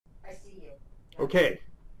Okay.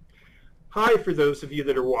 Hi, for those of you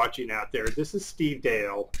that are watching out there. This is Steve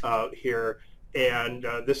Dale here, and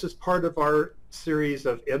this is part of our series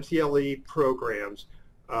of MCLE programs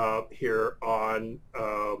here on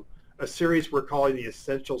a series we're calling the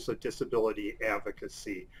Essentials of Disability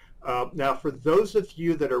Advocacy. Now, for those of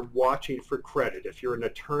you that are watching for credit, if you're an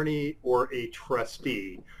attorney or a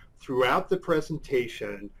trustee, throughout the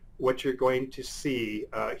presentation, what you're going to see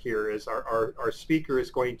here is our speaker is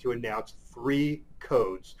going to announce 3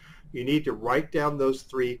 codes. You need to write down those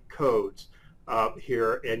 3 codes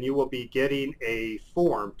here, and you will be getting a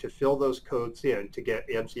form to fill those codes in to get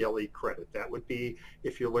MCLE credit. That would be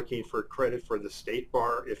if you're looking for credit for the state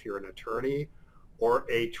bar, if you're an attorney or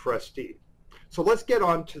a trustee. So let's get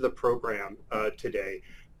on to the program today.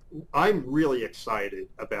 I'm really excited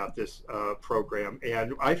about this program,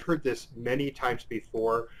 and I've heard this many times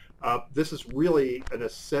before. This is really an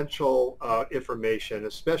essential information,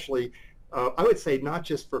 especially I would say not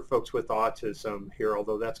just for folks with autism here,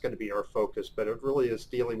 although that's going to be our focus, but it really is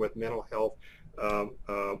dealing with mental health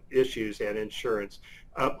issues and insurance.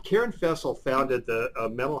 Karen Fessel founded the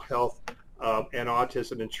Mental Health and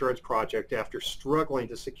Autism Insurance Project after struggling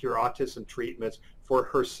to secure autism treatments for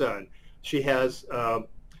her son. She has a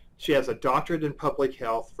doctorate in public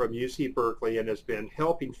health from UC Berkeley and has been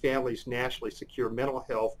helping families nationally secure mental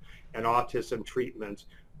health and autism treatments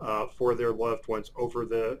for their loved ones over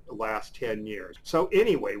the last 10 years. So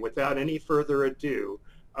anyway, without any further ado,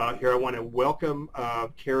 here I want to welcome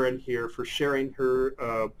Karen here for sharing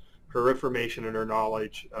her information and her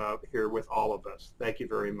knowledge here with all of us. Thank you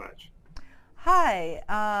very much. Hi,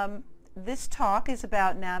 this talk is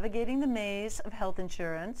about navigating the maze of health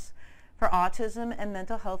insurance for autism and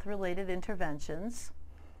mental health related interventions.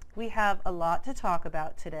 We have a lot to talk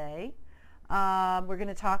about today. We're going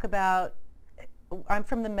to talk about, I'm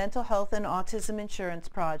from the Mental Health and Autism Insurance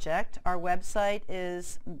Project. Our website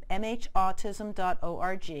is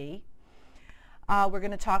mhautism.org. We're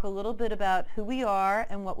going to talk a little bit about who we are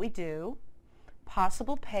and what we do,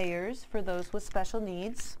 possible payers for those with special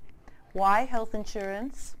needs, why health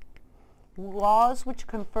insurance, laws which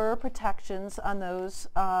confer protections on those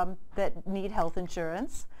that need health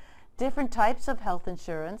insurance, different types of health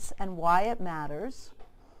insurance and why it matters.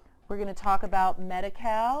 We're going to talk about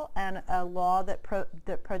Medi-Cal and a law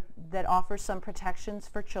that offers some protections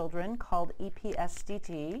for children called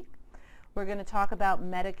EPSDT. We're going to talk about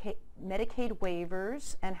Medicaid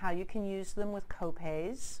waivers and how you can use them with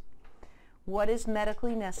copays. What is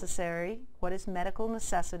medically necessary? What is medical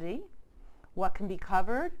necessity? What can be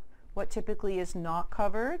covered? What typically is not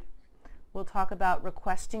covered? We'll talk about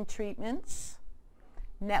requesting treatments.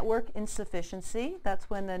 Network insufficiency, that's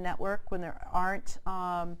when there aren't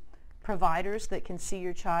providers that can see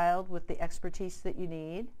your child with the expertise that you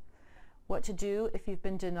need. What to do if you've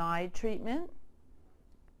been denied treatment.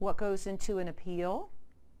 What goes into an appeal.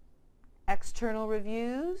 External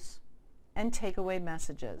reviews and takeaway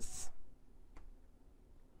messages.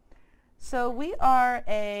 So we are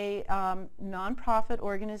a nonprofit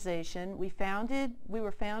organization. We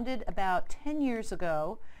were founded about 10 years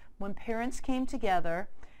ago when parents came together,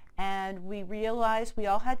 and we realized we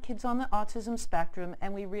all had kids on the autism spectrum,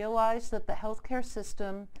 and we realized that the healthcare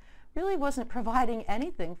system really wasn't providing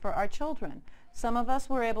anything for our children. Some of us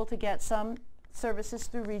were able to get some services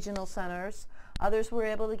through regional centers. Others were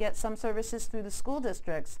able to get some services through the school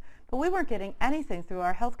districts, but we weren't getting anything through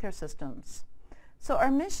our healthcare systems. So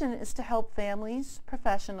our mission is to help families,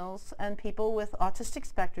 professionals, and people with autistic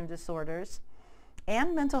spectrum disorders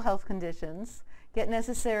and mental health conditions get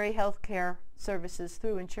necessary health care services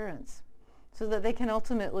through insurance so that they can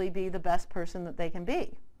ultimately be the best person that they can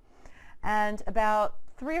be. And about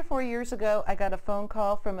 3 or 4 years ago, I got a phone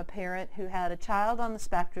call from a parent who had a child on the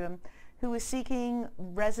spectrum who was seeking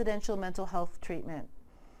residential mental health treatment.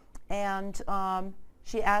 And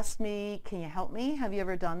she asked me, "Can you help me? Have you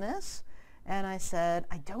ever done this?" And I said,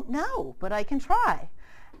 "I don't know, but I can try."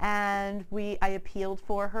 And I appealed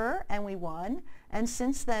for her and we won. And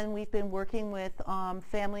since then we've been working with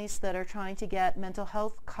families that are trying to get mental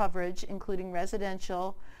health coverage, including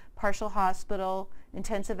residential, partial hospital,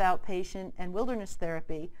 intensive outpatient, and wilderness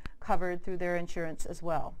therapy covered through their insurance as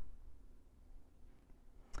well.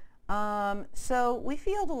 So we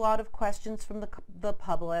field a lot of questions from the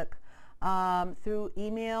public through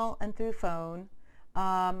email and through phone.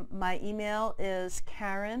 My email is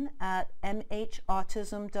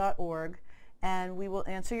karen@mhautism.org, and we will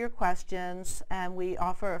answer your questions, and we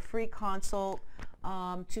offer a free consult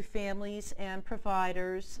to families and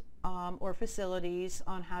providers or facilities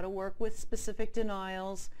on how to work with specific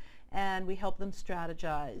denials, and we help them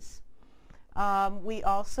strategize. We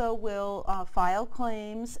also will file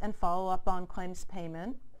claims and follow up on claims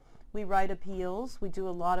payment. We write appeals. We do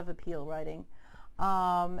a lot of appeal writing.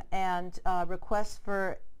 And requests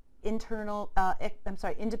for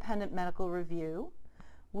independent medical review.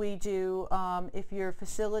 We do, if your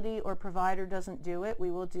facility or provider doesn't do it,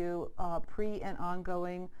 we will do pre and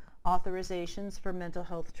ongoing authorizations for mental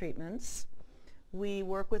health treatments. We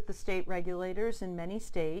work with the state regulators in many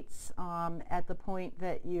states at the point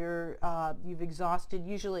that you've exhausted,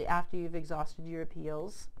 usually after you've exhausted your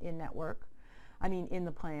appeals in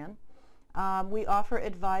the plan. We offer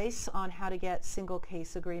advice on how to get single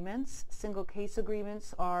case agreements. Single case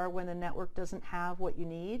agreements are when the network doesn't have what you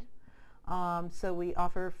need. So we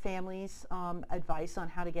offer families advice on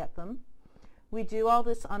how to get them. We do all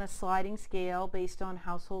this on a sliding scale based on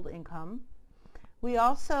household income. We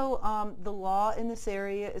also, the law in this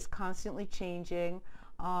area is constantly changing.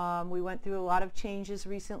 We went through a lot of changes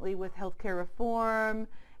recently with healthcare reform,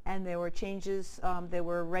 and there were changes, there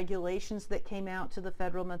were regulations that came out to the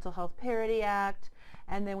Federal Mental Health Parity Act,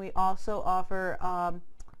 and then we also offer,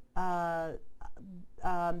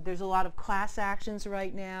 there's a lot of class actions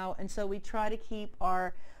right now, and so we try to keep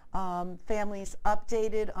our families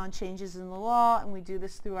updated on changes in the law, and we do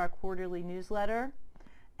this through our quarterly newsletter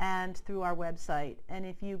and through our website. And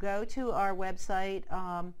if you go to our website,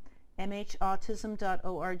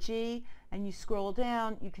 mhautism.org, and you scroll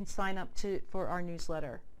down, you can sign up for our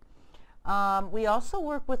newsletter. We also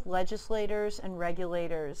work with legislators and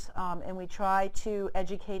regulators, and we try to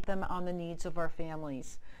educate them on the needs of our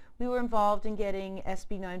families. We were involved in getting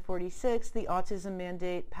SB 946, the autism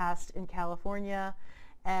mandate, passed in California,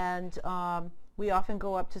 and we often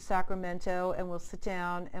go up to Sacramento and we'll sit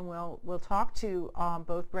down and we'll talk to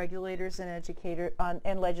both regulators and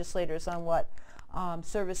and legislators on what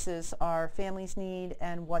services our families need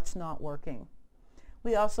and what's not working.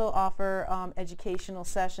 We also offer educational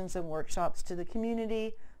sessions and workshops to the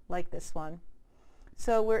community, like this one.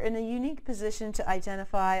 So we're in a unique position to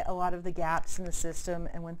identify a lot of the gaps in the system,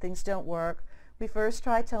 and when things don't work, we first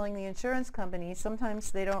try telling the insurance companies. Sometimes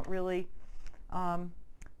they don't really,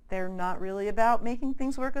 they're not really about making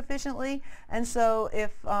things work efficiently, and so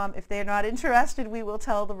if they're not interested, we will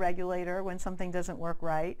tell the regulator when something doesn't work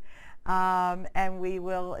right, and we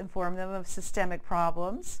will inform them of systemic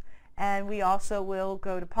problems. And we also will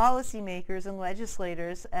go to policymakers and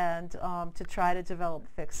legislators and to try to develop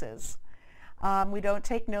fixes. We don't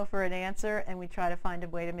take no for an answer, and we try to find a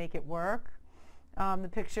way to make it work. The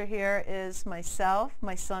picture here is myself.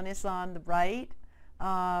 My son is on the right.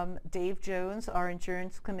 Dave Jones, our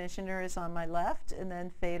insurance commissioner, is on my left, and then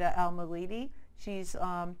Feda Al-Malidi. She's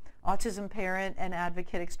autism parent and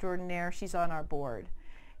advocate extraordinaire. She's on our board.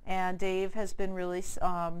 And Dave has been really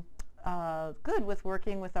good with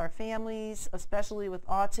working with our families, especially with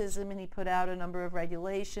autism, and he put out a number of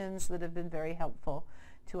regulations that have been very helpful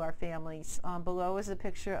to our families. Below is a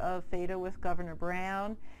picture of Feda with Governor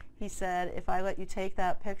Brown. He said, if I let you take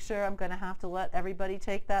that picture, I'm going to have to let everybody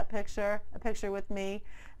take that picture, a picture with me.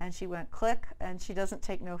 And she went click, and she doesn't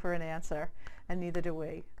take no for an answer, and neither do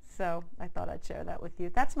we. So I thought I'd share that with you.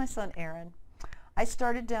 That's my son, Aaron. I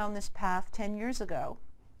started down this path 10 years ago.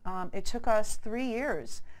 It took us 3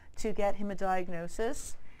 years to get him a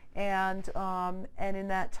diagnosis, and in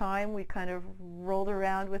that time we kind of rolled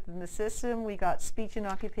around within the system. We got speech and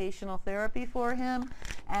occupational therapy for him,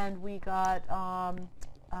 and we got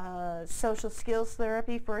social skills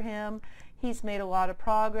therapy for him. He's made a lot of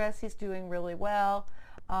progress. He's doing really well,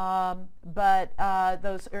 but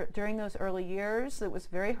during those early years it was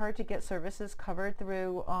very hard to get services covered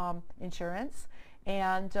through insurance.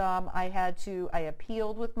 And I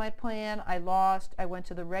appealed with my plan. I lost. I went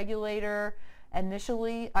to the regulator.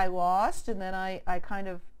 Initially, I lost, and then I kind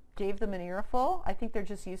of gave them an earful. I think they're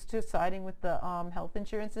just used to siding with the health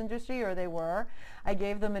insurance industry, or they were. I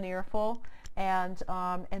gave them an earful, and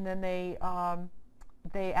then they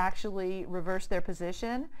actually reversed their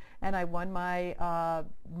position, and I won my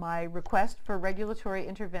my request for regulatory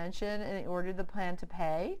intervention, and ordered the plan to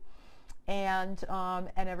pay. And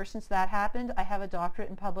ever since that happened, I have a doctorate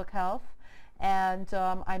in public health, and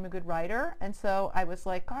I'm a good writer. And so I was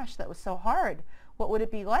like, gosh, that was so hard. What would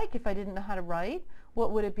it be like if I didn't know how to write?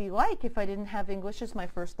 What would it be like if I didn't have English as my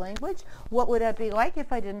first language? What would it be like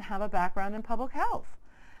if I didn't have a background in public health?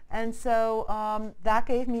 And so that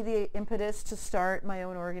gave me the impetus to start my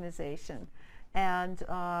own organization and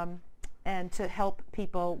to help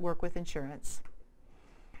people work with insurance.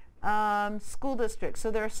 School districts.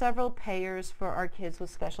 So there are several payers for our kids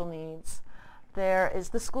with special needs. There is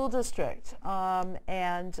the school district,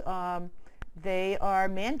 and they are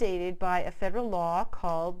mandated by a federal law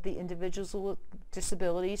called the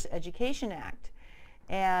Disabilities Education Act.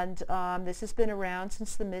 And this has been around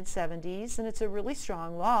since the mid-70s, and it's a really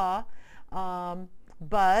strong law,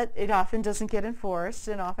 but it often doesn't get enforced,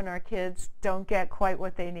 and often our kids don't get quite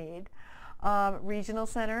what they need. Regional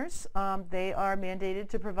centers, they are mandated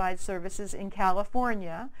to provide services in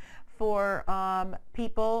California for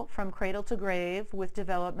people from cradle to grave with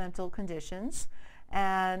developmental conditions.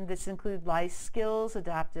 And this includes life skills,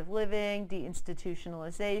 adaptive living,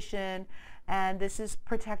 deinstitutionalization, and this is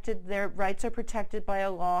protected, their rights are protected by a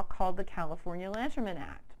law called the California Lanterman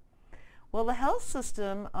Act. Well, the health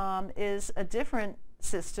system is a different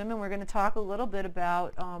system, and we're going to talk a little bit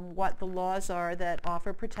about what the laws are that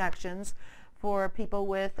offer protections for people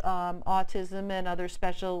with autism and other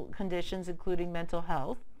special conditions, including mental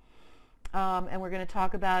health. And we're going to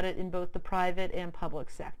talk about it in both the private and public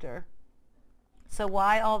sector. So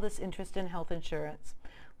why all this interest in health insurance?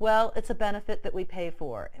 Well, it's a benefit that we pay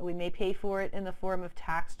for. We may pay for it in the form of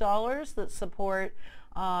tax dollars that support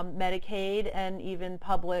Medicaid and even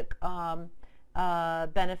public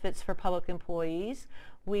benefits for public employees.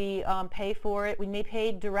 We pay for it. We may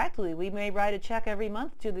pay directly. We may write a check every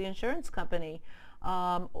month to the insurance company,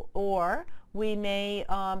 or we may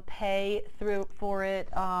pay for it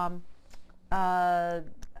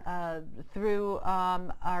through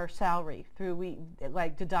our salary, through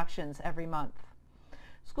like deductions every month.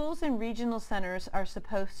 Schools and regional centers are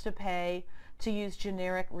supposed to pay to use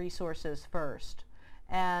generic resources first.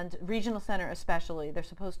 And regional center especially, they're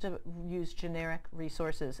supposed to use generic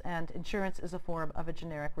resources, and insurance is a form of a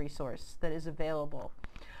generic resource that is available.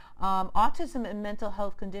 Autism and mental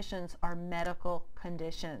health conditions are medical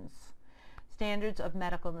conditions. Standards of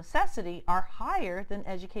medical necessity are higher than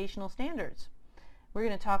educational standards. We're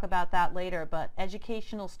going to talk about that later, but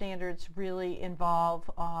educational standards really involve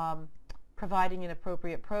providing an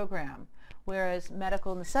appropriate program, whereas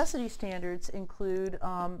medical necessity standards include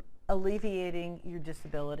alleviating your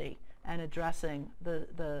disability and addressing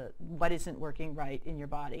what isn't working right in your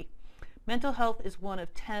body. Mental health is one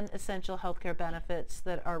of 10 essential healthcare benefits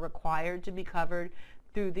that are required to be covered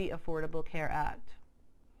through the Affordable Care Act.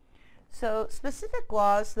 So specific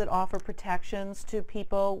laws that offer protections to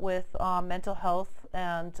people with mental health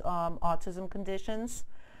and autism conditions.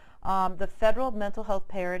 The Federal Mental Health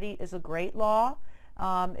Parity is a great law.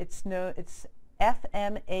 It's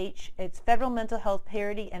FMH, it's Federal Mental Health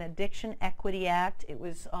Parity and Addiction Equity Act. It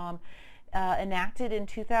was enacted in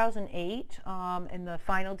 2008 in the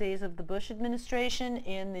final days of the Bush administration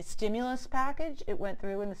in the stimulus package. It went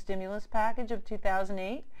through in the stimulus package of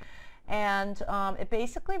 2008. And it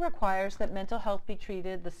basically requires that mental health be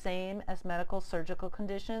treated the same as medical surgical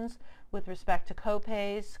conditions with respect to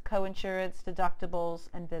copays, coinsurance, deductibles,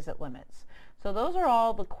 and visit limits. So those are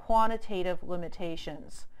all the quantitative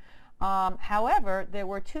limitations. However, there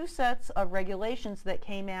were two sets of regulations that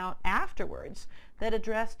came out afterwards that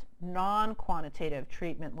addressed non-quantitative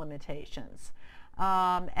treatment limitations.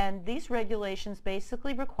 And these regulations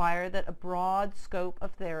basically require that a broad scope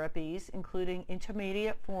of therapies, including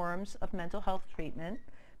intermediate forms of mental health treatment,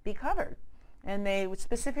 be covered. And they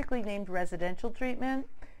specifically named residential treatment,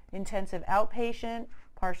 intensive outpatient,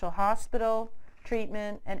 partial hospital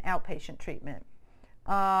treatment, and outpatient treatment.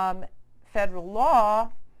 Federal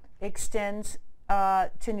law extends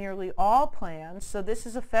to nearly all plans. So this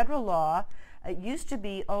is a federal law. It used to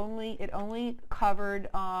be it only covered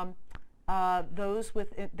those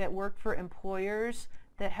that worked for employers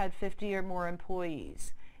that had 50 or more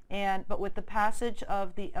employees. But with the passage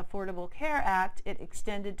of the Affordable Care Act, it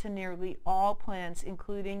extended to nearly all plans,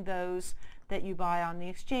 including those that you buy on the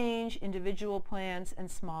exchange, individual plans,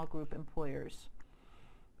 and small group employers.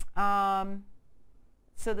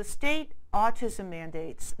 So the state autism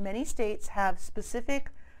mandates. Many states have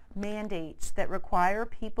specific mandates that require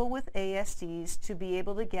people with ASDs to be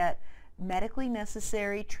able to get medically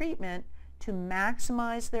necessary treatment to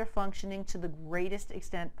maximize their functioning to the greatest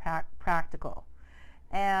extent practical.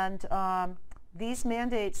 And these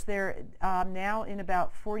mandates, they're now in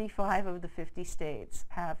about 45 of the 50 states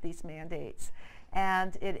have these mandates.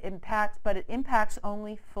 And it impacts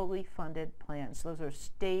only fully funded plans. Those are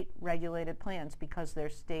state regulated plans because they're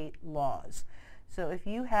state laws. So if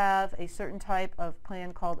you have a certain type of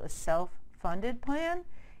plan called a self-funded plan,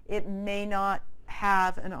 it may not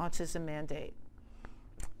have an autism mandate.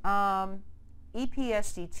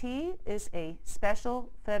 EPSDT is a special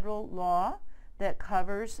federal law that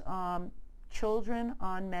covers children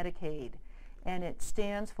on Medicaid, and it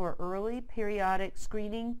stands for Early Periodic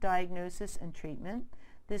Screening, Diagnosis, and Treatment.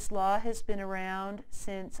 This law has been around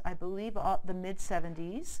since, I believe, the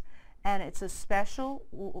mid-70s, and it's a special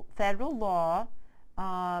federal law,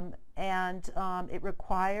 and it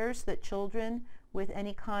requires that children with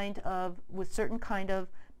certain kind of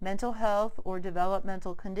mental health or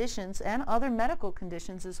developmental conditions and other medical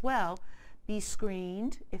conditions as well, be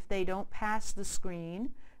screened. If they don't pass the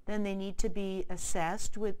screen, then they need to be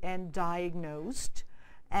assessed and diagnosed.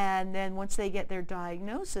 And then once they get their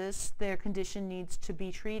diagnosis, their condition needs to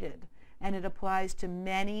be treated. And it applies to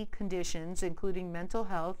many conditions, including mental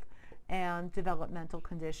health and developmental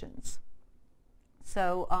conditions.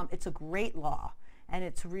 So it's a great law, and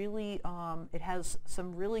it's really, it has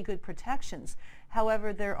some really good protections.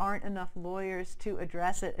 However, there aren't enough lawyers to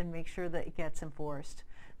address it and make sure that it gets enforced.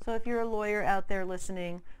 So if you're a lawyer out there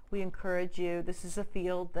listening, we encourage you. This is a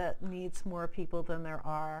field that needs more people than there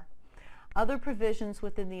are. Other provisions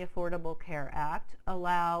within the Affordable Care Act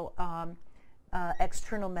allow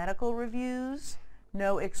external medical reviews,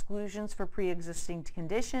 no exclusions for pre-existing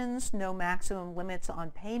conditions, no maximum limits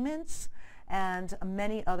on payments, and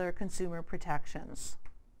many other consumer protections.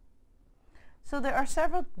 So there are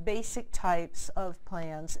several basic types of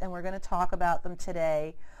plans, and we're going to talk about them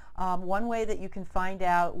today. One way that you can find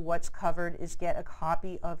out what's covered is get a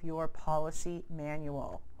copy of your policy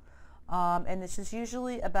manual. And this is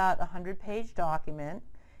usually about a 100-page document.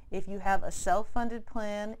 If you have a self-funded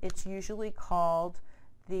plan, it's usually called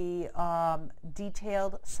the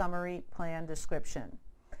Detailed Summary Plan Description.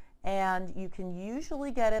 And you can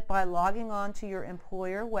usually get it by logging on to your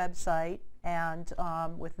employer website and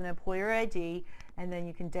with an employer ID, and then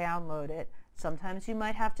you can download it. Sometimes you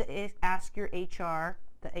might have to ask your HR,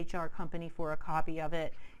 the HR company, for a copy of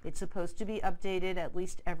it. It's supposed to be updated at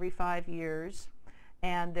least every 5 years,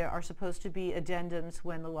 and there are supposed to be addendums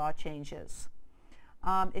when the law changes.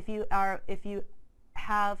 If you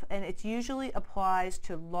have, and it usually applies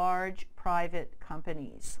to large private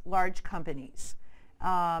companies, large companies.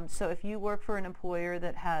 So if you work for an employer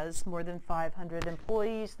that has more than 500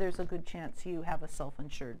 employees, there's a good chance you have a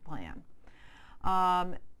self-insured plan.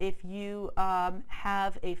 If you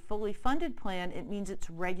have a fully funded plan, it means it's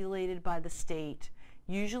regulated by the state.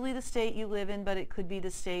 Usually the state you live in, but it could be the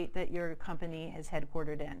state that your company is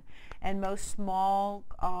headquartered in. And most small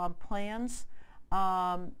plans,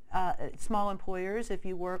 small employers, if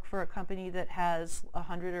you work for a company that has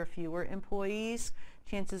 100 or fewer employees,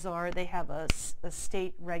 chances are they have a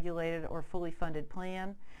state regulated or fully funded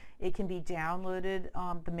plan. It can be downloaded,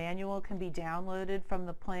 the manual can be downloaded from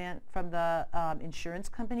the insurance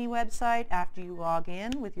company website after you log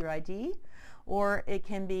in with your ID, or it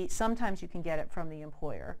can be, sometimes you can get it from the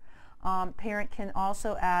employer. Parent can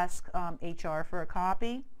also ask HR for a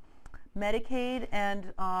copy. Medicaid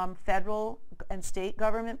and federal and state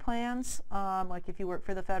government plans, like if you work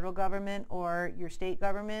for the federal government or your state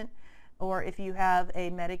government, or if you have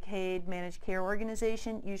a Medicaid managed care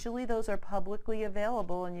organization, usually those are publicly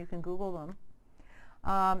available and you can Google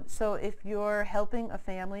them. So if you're helping a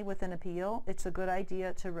family with an appeal, it's a good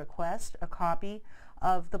idea to request a copy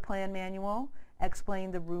of the plan manual,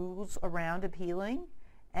 explain the rules around appealing,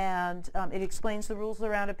 and it explains the rules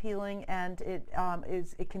around appealing, and it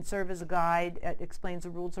can serve as a guide. It explains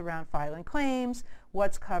the rules around filing claims,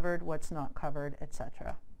 what's covered, what's not covered,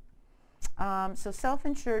 etc. So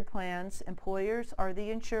self-insured plans, employers are the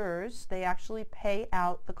insurers. They actually pay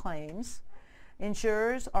out the claims.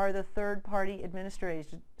 Insurers are the third-party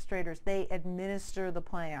administrators. They administer the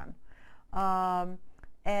plan.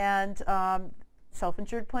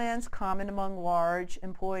 Self-insured plans common among large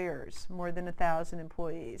employers, more than 1,000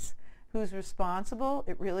 employees. Who's responsible?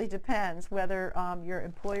 It really depends whether your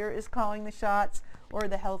employer is calling the shots or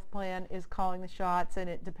the health plan is calling the shots, and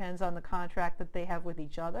it depends on the contract that they have with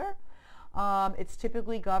each other. It's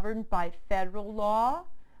typically governed by federal law,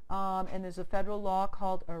 and there's a federal law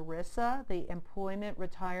called ERISA, the Employment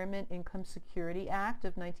Retirement Income Security Act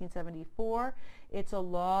of 1974. It's a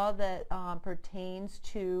law that pertains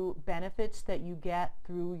to benefits that you get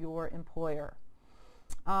through your employer.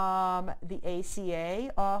 The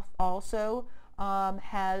ACA also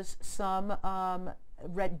has some,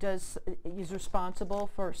 is responsible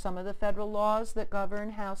for some of the federal laws that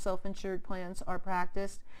govern how self-insured plans are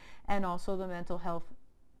practiced, and also the Mental Health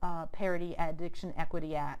Parity Addiction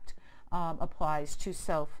Equity Act applies to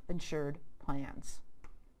self-insured plans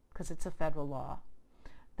because it's a federal law.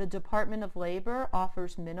 The Department of Labor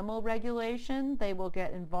offers minimal regulation. They will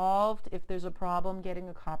get involved if there's a problem getting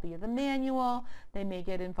a copy of the manual. They may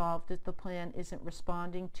get involved if the plan isn't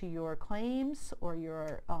responding to your claims or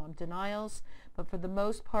your denials, but for the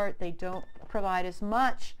most part they don't provide as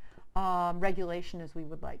much regulation as we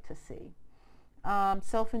would like to see.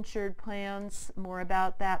 Self-insured plans, more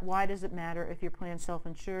about that. Why does it matter if your plan's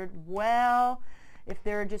self-insured? Well, if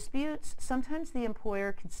there are disputes, sometimes the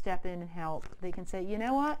employer can step in and help. They can say, you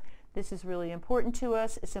know what, This is really important to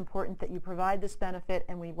us. It's important that you provide this benefit,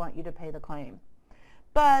 and we want you to pay the claim.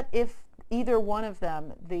 But if either one of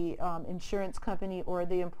them, the insurance company or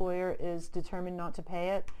the employer, is determined not to pay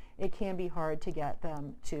it, it can be hard to get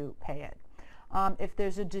them to pay it. If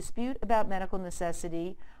there's a dispute about medical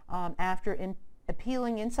necessity, after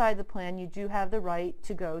appealing inside the plan, you do have the right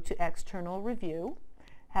to go to external review.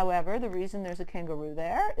 However, the reason there's a kangaroo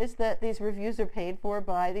there is that these reviews are paid for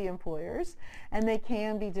by the employers, and they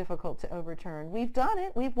can be difficult to overturn. We've done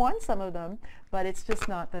it. We've won some of them, but it's just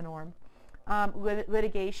not the norm.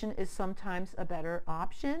 Litigation is sometimes a better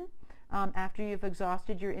option. After you've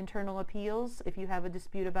exhausted your internal appeals, if you have a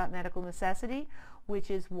dispute about medical necessity, which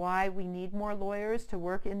is why we need more lawyers to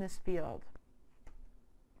work in this field.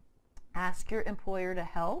 Ask your employer to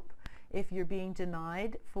help if you're being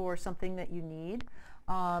denied for something that you need.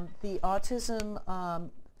 The autism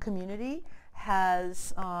community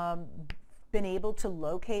has been able to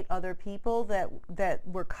locate other people that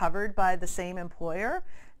were covered by the same employer.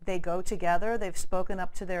 They go together, they've spoken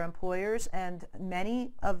up to their employers, and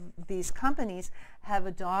many of these companies have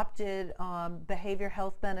adopted behavior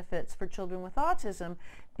health benefits for children with autism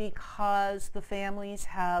because the families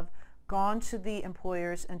have gone to the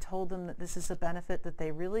employers and told them that this is a benefit that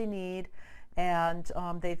they really need, and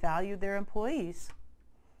they value their employees.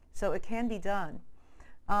 So it can be done.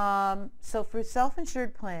 So for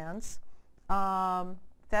self-insured plans,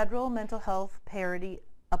 federal mental health parity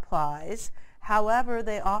applies. However,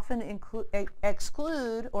 they often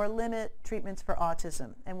exclude or limit treatments for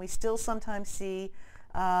autism, and we still sometimes see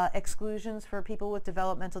exclusions for people with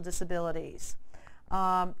developmental disabilities.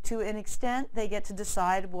 To an extent, they get to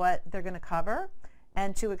decide what they're going to cover,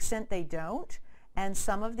 and to an extent they don't. And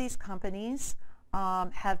some of these companies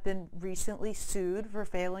have been recently sued for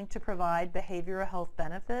failing to provide behavioral health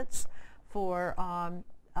benefits for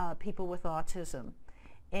people with autism.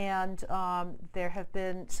 And there have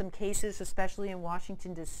been some cases, especially in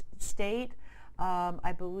Washington State.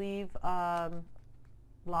 I believe was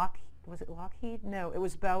it Lockheed? No, it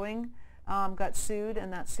was Boeing got sued,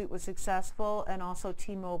 and that suit was successful. And also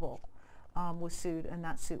T-Mobile was sued, and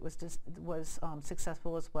that suit was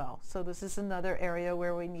successful as well. So this is another area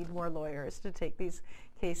where we need more lawyers to take these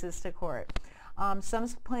cases to court. Some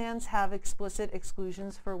plans have explicit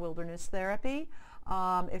exclusions for wilderness therapy.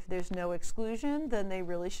 If there's no exclusion, then they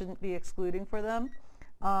really shouldn't be excluding for them.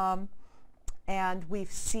 And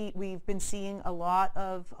we've been seeing a lot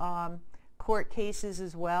of court cases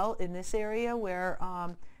as well in this area where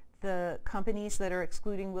the companies that are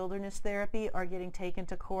excluding wilderness therapy are getting taken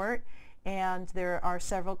to court, and there are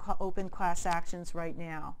several open class actions right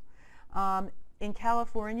now. In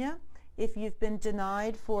California, if you've been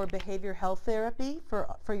denied for behavior health therapy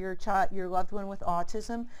for your loved one with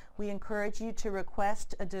autism, we encourage you to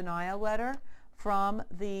request a denial letter from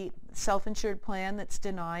the self-insured plan that's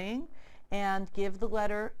denying, and give the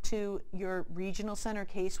letter to your regional center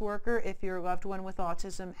caseworker if your loved one with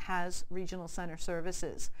autism has regional center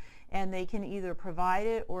services. And they can either provide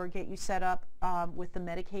it or get you set up with the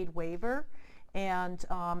Medicaid waiver, and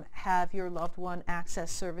have your loved one access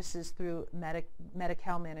services through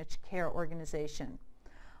Medi-Cal Managed Care Organization.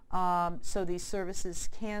 So these services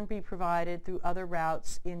can be provided through other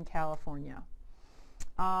routes in California.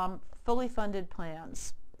 Fully funded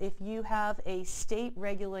plans. If you have a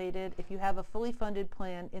if you have a fully funded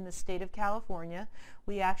plan in the state of California,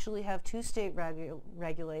 we actually have two state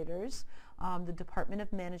regulators. The Department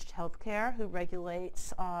of Managed Health Care, who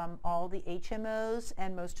regulates all the HMOs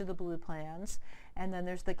and most of the Blue plans. And then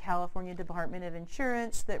there's the California Department of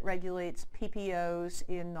Insurance that regulates PPOs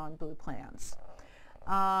in non-Blue plans.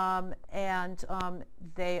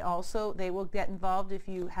 They will get involved if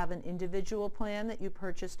you have an individual plan that you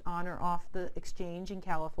purchased on or off the exchange in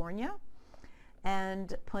California,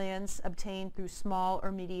 and plans obtained through small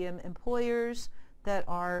or medium employers that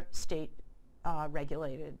are state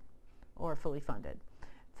regulated or fully funded.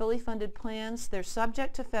 Fully funded plans, they're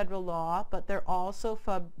subject to federal law, but they're also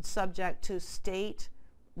subject to state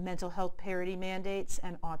mental health parity mandates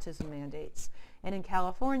and autism mandates. And in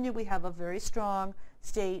California, we have a very strong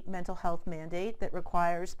state mental health mandate that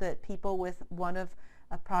requires that people with one of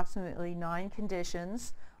approximately 9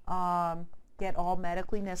 conditions get all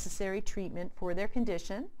medically necessary treatment for their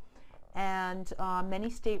condition. And many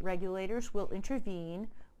state regulators will intervene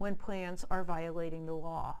when plans are violating the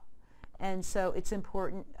law. And so it's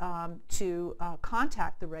important to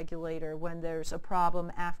contact the regulator when there's a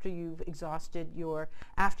problem after you've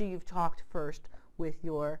after you've talked first with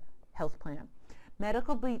your health plan.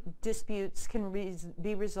 Medical disputes can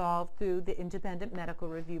be resolved through the independent medical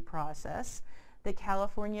review process. The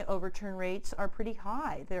California overturn rates are pretty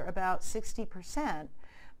high. They're about 60%.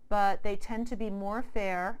 but they tend to be more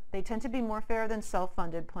fair. They tend to be more fair than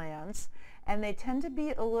self-funded plans, and they tend to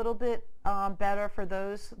be a little bit better for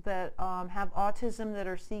those that have autism that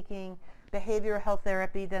are seeking behavioral health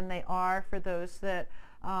therapy than they are for those that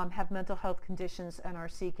have mental health conditions and are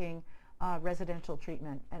seeking residential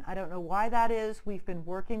treatment. And I don't know why that is. We've been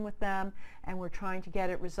working with them and we're trying to get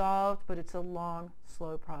it resolved, but it's a long,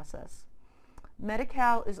 slow process.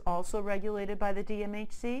 Medi-Cal is also regulated by the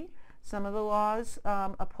DMHC. Some of the laws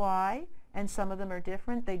apply and some of them are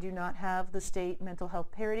different. They do not have the state mental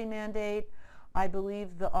health parity mandate. I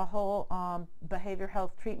believe the whole behavior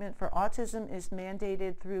health treatment for autism is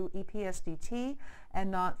mandated through EPSDT and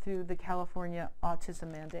not through the California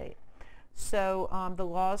autism mandate. So the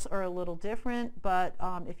laws are a little different, but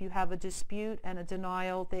if you have a dispute and a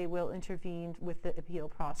denial, they will intervene with the appeal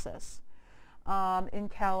process. In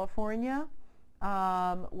California,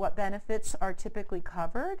 what benefits are typically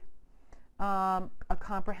covered? A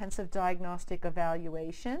comprehensive diagnostic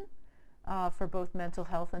evaluation for both mental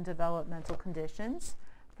health and developmental conditions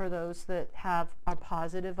for those that are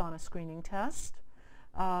positive on a screening test.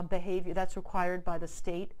 Behavior, that's required by the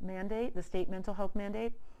state mandate, the state mental health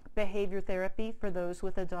mandate. Behavior therapy for those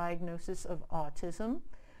with a diagnosis of autism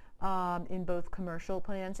in both commercial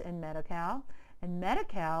plans and Medi-Cal. And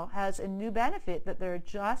Medi-Cal has a new benefit that they're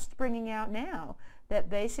just bringing out now that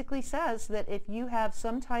basically says that if you have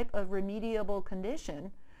some type of remediable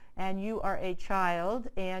condition and you are a child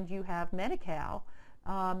and you have Medi-Cal,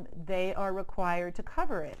 they are required to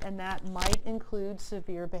cover it. And that might include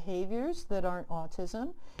severe behaviors that aren't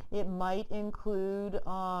autism. It might include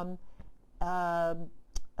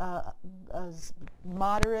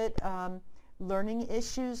moderate learning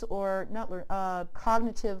issues or not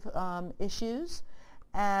cognitive issues,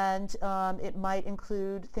 and it might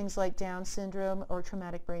include things like Down syndrome or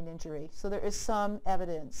traumatic brain injury. So there is some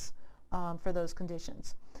evidence for those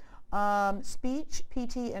conditions. Speech,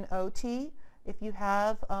 PT, and OT, if you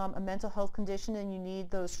have a mental health condition and you need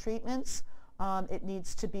those treatments, it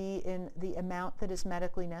needs to be in the amount that is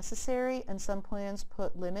medically necessary, and some plans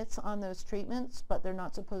put limits on those treatments, but they're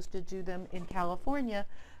not supposed to do them in California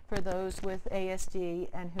for those with ASD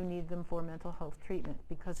and who need them for mental health treatment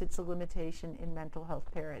because it's a limitation in mental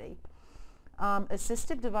health parity.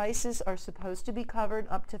 Assistive devices are supposed to be covered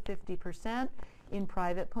up to 50% in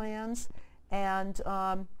private plans, and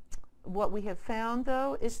what we have found,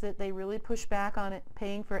 though, is that they really push back on it,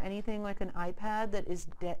 paying for anything like an iPad that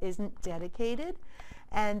isn't dedicated.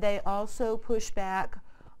 And they also push back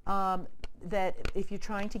that if you're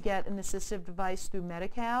trying to get an assistive device through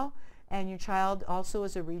Medi-Cal and your child also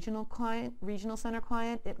is a regional center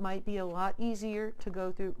client, it might be a lot easier to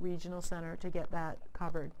go through regional center to get that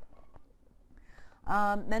covered.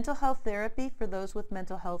 Mental health therapy for those with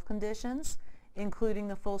mental health conditions, including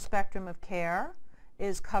the full spectrum of care,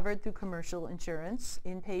 is covered through commercial insurance,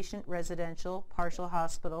 inpatient, residential, partial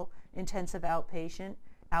hospital, intensive outpatient,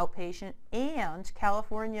 and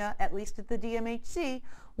California, at least at the DMHC,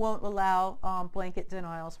 won't allow blanket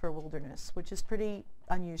denials for wilderness, which is pretty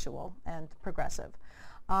unusual and progressive.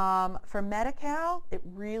 For Medi-Cal, it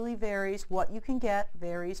really varies. What you can get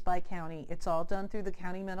varies by county. It's all done through the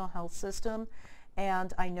county mental health system,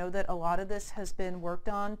 and I know that a lot of this has been worked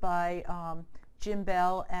on by Jim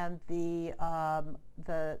Bell and the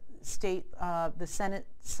Senate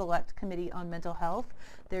Select Committee on Mental Health.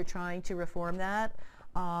 They're trying to reform that,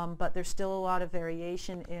 but there's still a lot of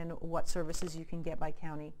variation in what services you can get by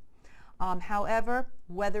county. However,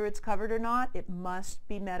 whether it's covered or not, it must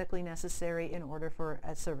be medically necessary in order for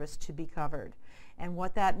a service to be covered. And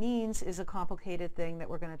what that means is a complicated thing that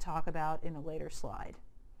we're going to talk about in a later slide.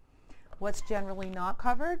 What's generally not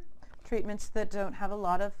covered? Treatments that don't have a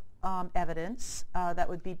lot of evidence. That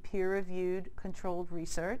would be peer-reviewed controlled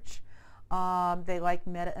research. They like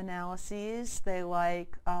meta-analyses. They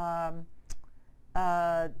like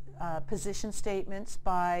position statements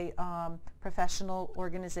by professional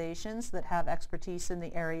organizations that have expertise in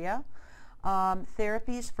the area.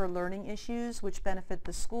 Therapies for learning issues which benefit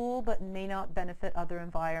the school but may not benefit other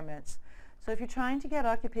environments. So if you're trying to get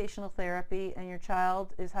occupational therapy and your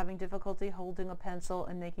child is having difficulty holding a pencil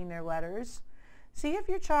and making their letters, see if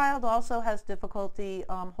your child also has difficulty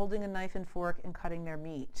holding a knife and fork and cutting their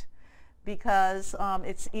meat, because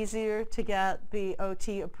it's easier to get the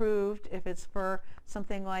OT approved if it's for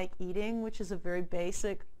something like eating, which is a very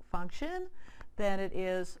basic function, than it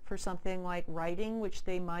is for something like writing, which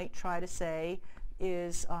they might try to say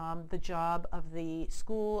is the job of the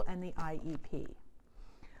school and the IEP.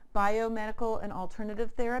 Biomedical and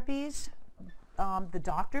alternative therapies. The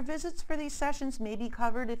doctor visits for these sessions may be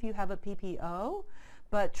covered if you have a PPO,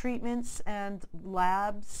 but treatments and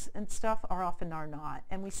labs and stuff are not.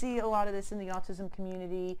 And we see a lot of this in the autism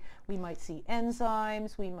community. We might see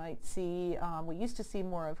enzymes, we might see, we used to see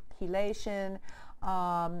more of chelation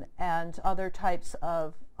and other types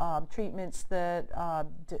of treatments that,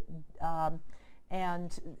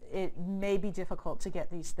 and it may be difficult to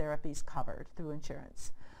get these therapies covered through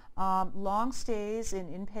insurance. Long stays in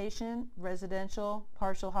inpatient, residential,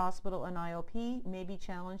 partial hospital, and IOP may be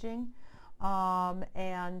challenging.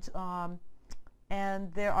 And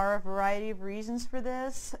there are a variety of reasons for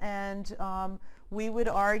this, and we would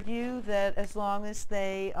argue that as long as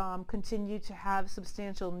they continue to have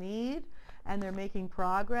substantial need and they're making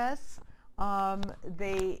progress,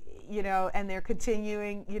 they, you know, and they're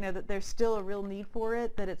continuing, you know, that there's still a real need for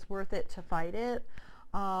it, that it's worth it to fight it.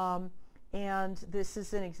 And this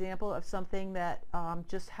is an example of something that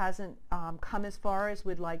just hasn't come as far as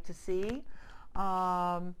we'd like to see.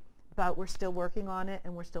 But we're still working on it,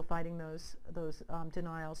 and we're still fighting those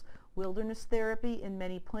denials. Wilderness therapy in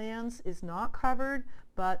many plans is not covered,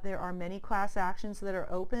 but there are many class actions that are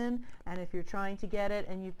open, and if you're trying to get it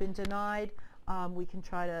and you've been denied, we can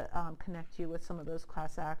try to connect you with some of those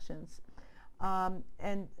class actions.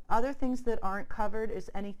 And other things that aren't covered is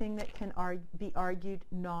anything that can be argued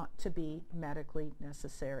not to be medically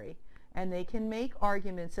necessary. And they can make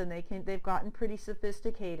arguments, and they've gotten pretty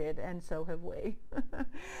sophisticated, and so have we.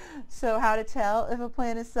 So how to tell if a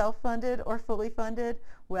plan is self-funded or fully funded?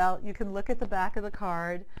 Well, you can look at the back of the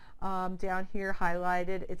card. Down here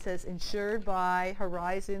highlighted, it says insured by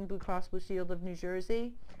Horizon Blue Cross Blue Shield of New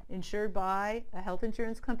Jersey. Insured by a health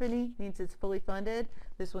insurance company means it's fully funded.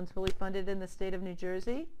 This one's fully funded in the state of New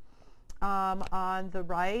Jersey. On the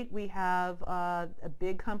right, we have a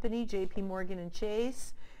big company, JP Morgan and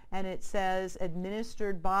Chase, and it says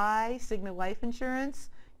administered by Cigna Life Insurance.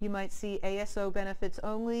 You might see ASO benefits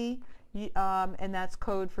only, and that's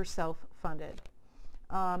code for self-funded.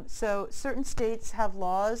 So certain states have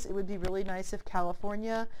laws. It would be really nice if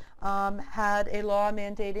California had a law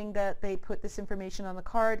mandating that they put this information on the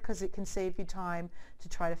card, because it can save you time to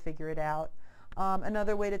try to figure it out.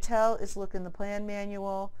 Another way to tell is look in the plan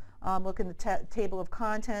manual. Look in the table of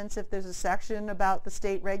contents. If there's a section about the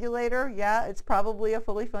state regulator, yeah, it's probably a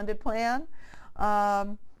fully funded plan.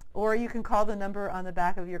 Or you can call the number on the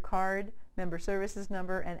back of your card, member services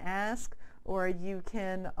number, and ask. Or you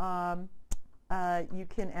can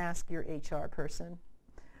ask your HR person.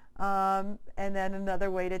 And then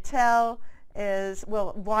another way to tell is,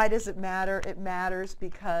 well, why does it matter? It matters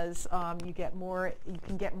because you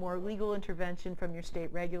can get more legal intervention from your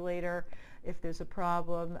state regulator if there's a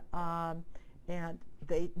problem, and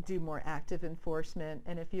they do more active enforcement.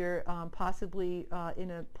 And if you're possibly in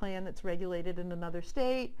a plan that's regulated in another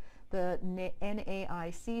state, the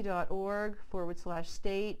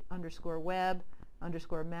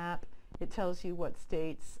naic.org/state_web_map, it tells you what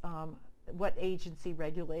states, what agency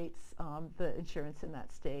regulates the insurance in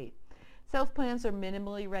that state. Self-plans are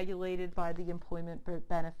minimally regulated by the Employment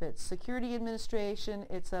Benefits Security Administration.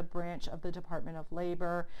 It's a branch of the Department of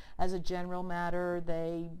Labor. As a general matter,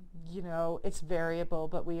 it's variable,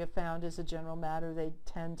 but we have found as a general matter they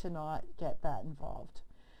tend to not get that involved.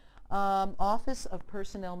 Office of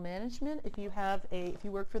Personnel Management. If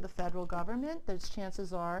you work for the federal government, there's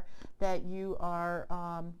chances are that you are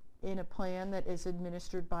in a plan that is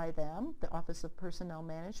administered by them, the Office of Personnel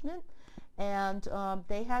Management. And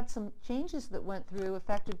they had some changes that went through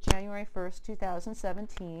effective January 1st,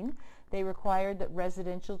 2017. They required that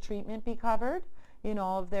residential treatment be covered in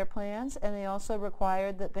all of their plans, and they also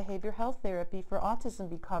required that behavioral health therapy for autism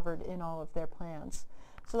be covered in all of their plans.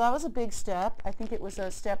 So that was a big step. I think it was a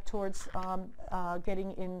step towards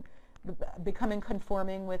becoming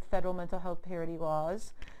conforming with federal mental health parity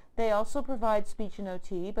laws. They also provide speech and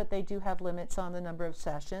OT, but they do have limits on the number of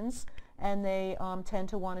sessions, and they tend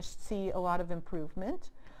to want to see a lot of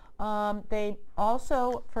improvement. They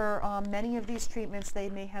also, for many of these treatments, they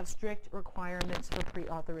may have strict requirements for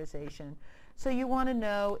pre-authorization. So you want to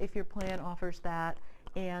know if your plan offers that,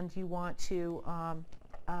 and you want to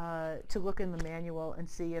look in the manual and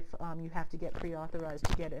see if you have to get pre-authorized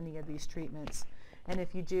to get any of these treatments. And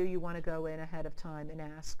if you do, you want to go in ahead of time and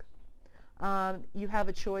ask. You have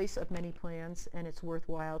a choice of many plans, and it's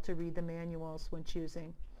worthwhile to read the manuals when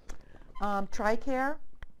choosing. TRICARE,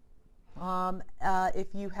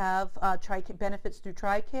 if you have benefits through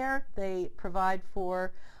TRICARE, they provide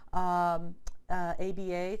for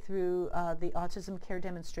ABA through the Autism Care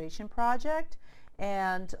Demonstration Project,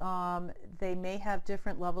 and they may have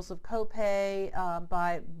different levels of copay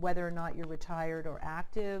by whether or not you're retired or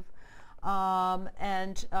active.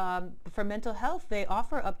 For mental health, they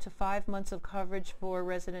offer up to 5 months of coverage for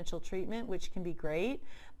residential treatment, which can be great,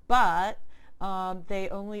 but they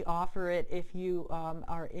only offer it if you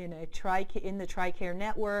are in the TRICARE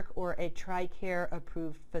network or a TRICARE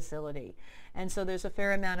approved facility. And so there's a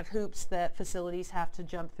fair amount of hoops that facilities have to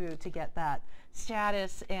jump through to get that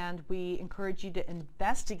status, and we encourage you to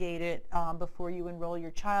investigate it before you enroll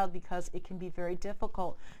your child, because it can be very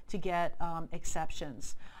difficult to get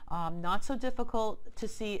exceptions. Not so difficult to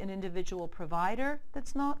see an individual provider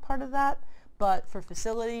that's not part of that, but for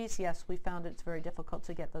facilities, yes, we found it's very difficult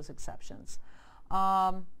to get those exceptions.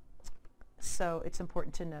 So it's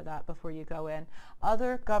important to know that before you go in.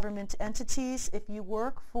 Other government entities, if you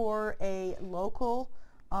work for a local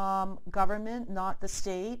government, not the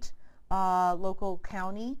state, local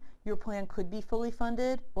county, your plan could be fully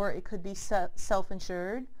funded, or it could be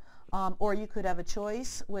self-insured, or you could have a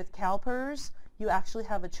choice. With CalPERS, you actually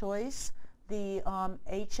have a choice. The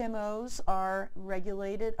HMOs are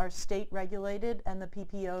regulated, are state regulated, and the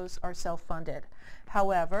PPOs are self-funded.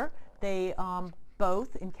 However, they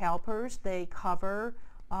both in CalPERS, they cover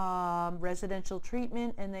residential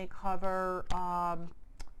treatment, and they cover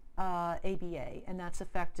ABA, and that's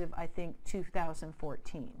effective, I think,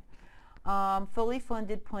 2014. Fully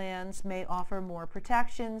funded plans may offer more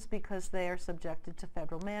protections because they are subjected to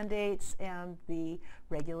federal mandates and the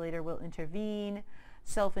regulator will intervene.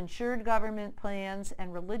 Self-insured government plans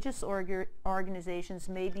and religious organizations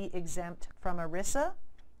may be exempt from ERISA,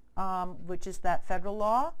 which is that federal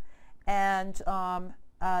law, and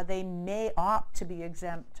they may opt to be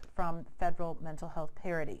exempt from federal mental health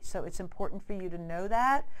parity. So it's important for you to know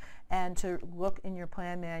that and to look in your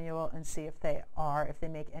plan manual and see if they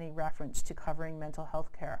make any reference to covering mental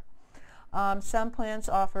health care. Some plans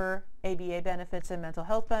offer ABA benefits and mental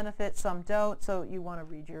health benefits, some don't, so you want to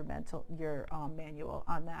read your manual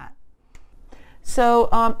on that. So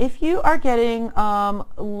if you are getting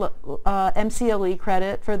MCLE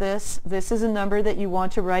credit for this is a number that you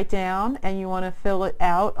want to write down, and you want to fill it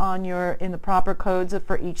out on in the proper codes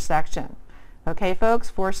for each section. Okay, folks,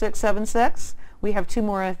 4676. We have 2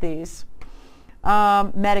 more of these.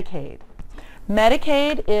 Medicaid.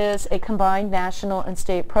 Medicaid is a combined national and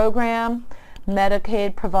state program.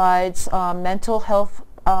 Medicaid provides mental health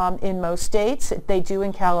in most states. They do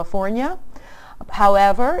in California.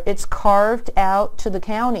 However, it's carved out to the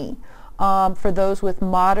county for those with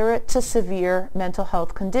moderate to severe mental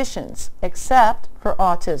health conditions, except for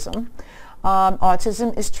autism.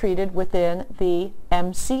 Autism is treated within the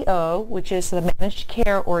MCO, which is the Managed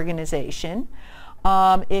Care Organization.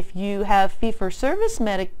 If you have fee-for-service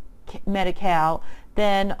Medi-Cal,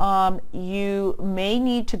 then you may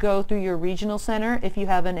need to go through your regional center if you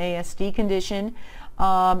have an ASD condition.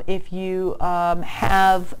 If you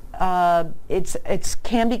have, it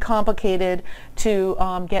can be complicated to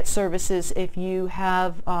get services if you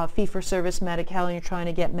have fee-for-service Medi-Cal and you're trying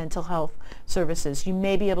to get mental health services. You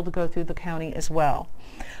may be able to go through the county as well.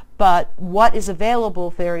 But what is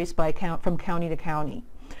available varies from county to county.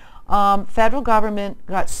 Federal government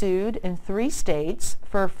got sued in 3 states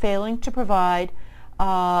for failing to provide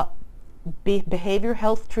behavior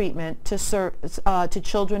health treatment to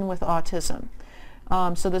children with autism.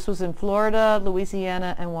 So this was in Florida,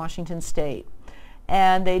 Louisiana, and Washington State.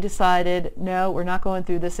 And they decided, no, we're not going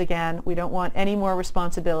through this again. We don't want any more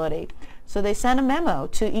responsibility. So they sent a memo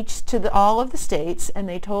to all of the states, and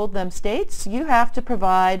they told them, states, you have to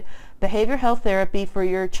provide behavior health therapy for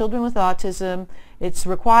your children with autism. It's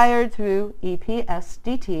required through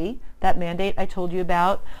EPSDT, that mandate I told you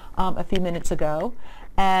about a few minutes ago.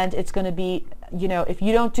 And it's going to be, if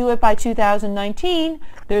you don't do it by 2019,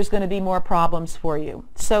 there's going to be more problems for you.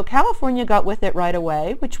 So California got with it right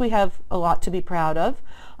away, which we have a lot to be proud of.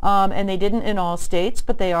 And they didn't in all states,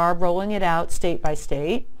 but they are rolling it out state by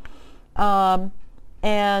state. As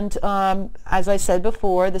I said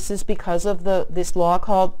before, this is because of this law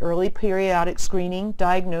called Early Periodic Screening,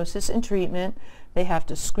 Diagnosis, and Treatment. They have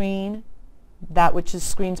to screen that which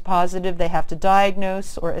screens positive. They have to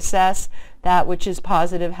diagnose or assess. That which is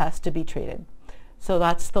positive has to be treated. So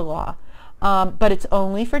that's the law. But it's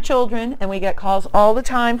only for children, and we get calls all the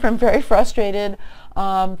time from very frustrated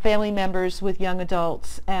family members with young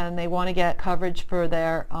adults, and they want to get coverage for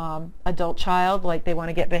their adult child, like they want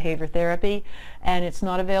to get behavior therapy, and it's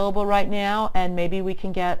not available right now, and maybe we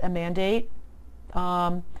can get a mandate.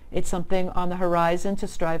 It's something on the horizon to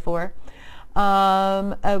strive for.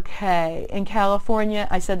 Okay, in California,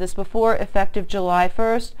 I said this before, effective July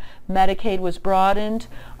 1st, Medicaid was broadened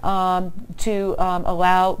to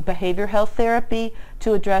allow behavior health therapy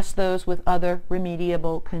to address those with other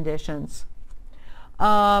remediable conditions.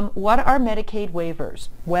 What are Medicaid waivers?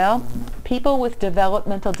 Well, people with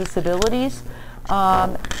developmental disabilities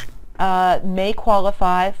may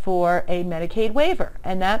qualify for a Medicaid waiver,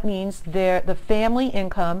 and that means the family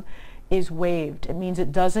income is waived. It means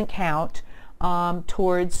it doesn't count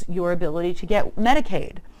towards your ability to get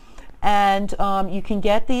Medicaid. And you can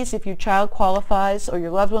get these if your child qualifies or your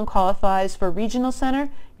loved one qualifies for regional center.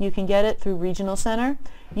 You can get it through regional center.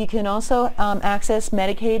 You can also access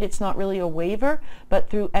Medicaid. It's not really a waiver, but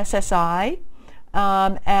through SSI.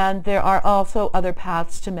 And there are also other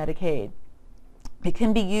paths to Medicaid. It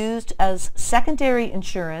can be used as secondary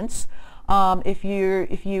insurance. If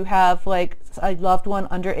you have like a loved one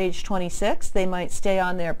under age 26, they might stay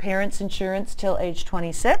on their parents' insurance till age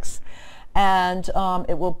 26. And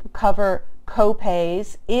it will cover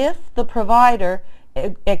co-pays if the provider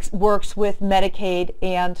works with Medicaid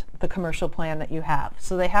and the commercial plan that you have.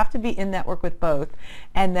 So they have to be in network with both,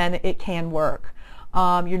 and then it can work.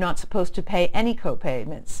 You're not supposed to pay any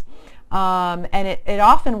co-payments. And it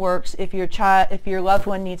often works if your loved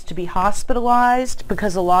one needs to be hospitalized,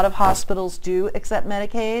 because a lot of hospitals do accept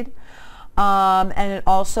Medicaid. And it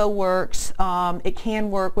also works, it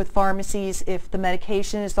can work with pharmacies if the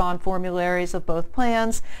medication is on formularies of both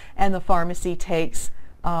plans and the pharmacy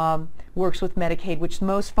works with Medicaid, which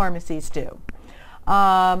most pharmacies do.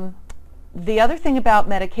 The other thing about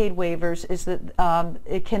Medicaid waivers is that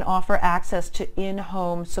it can offer access to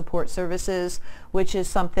in-home support services, which is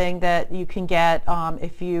something that you can get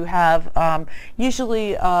if you have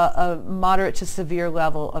usually a moderate to severe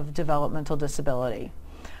level of developmental disability.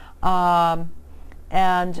 But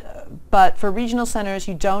for regional centers,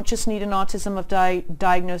 you don't just need an autism of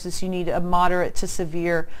diagnosis, you need a moderate to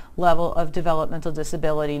severe level of developmental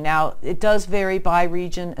disability. Now, it does vary by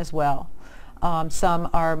region as well. Some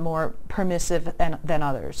are more permissive than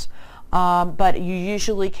others. But you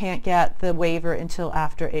usually can't get the waiver until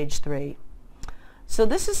after age 3. So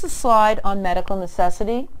this is the slide on medical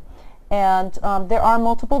necessity, and there are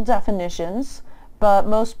multiple definitions. But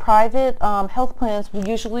most private health plans will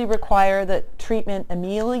usually require that treatment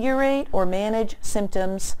ameliorate or manage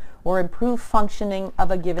symptoms or improve functioning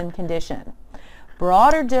of a given condition.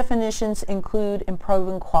 Broader definitions include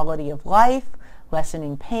improving quality of life,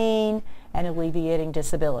 lessening pain, and alleviating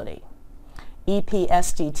disability.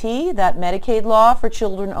 EPSDT, that Medicaid law for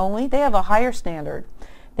children only, they have a higher standard.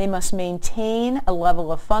 They must maintain a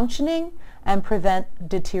level of functioning and prevent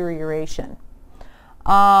deterioration.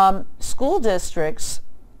 School districts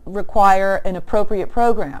require an appropriate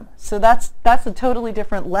program, so that's a totally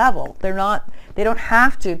different level. They don't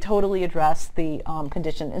have to totally address the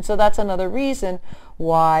condition, and so that's another reason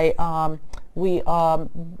why a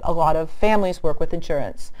lot of families work with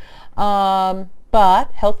insurance.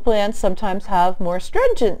 But health plans sometimes have more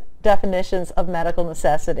stringent definitions of medical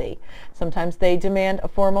necessity. Sometimes they demand a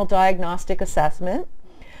formal diagnostic assessment.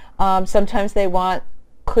 Sometimes they want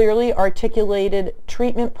clearly articulated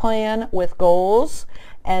treatment plan with goals,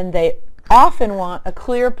 and they often want a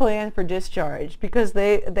clear plan for discharge because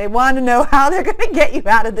they want to know how they're going to get you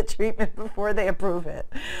out of the treatment before they approve it.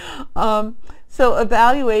 So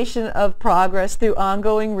evaluation of progress through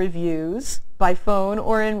ongoing reviews by phone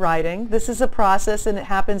or in writing. This is a process, and it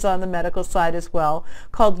happens on the medical side as well,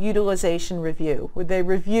 called utilization review, where they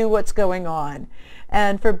review what's going on.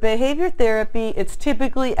 And for behavior therapy, it's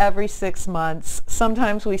typically every 6 months.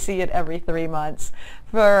 Sometimes we see it every 3 months.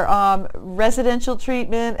 For residential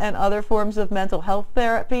treatment and other forms of mental health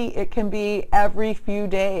therapy, it can be every few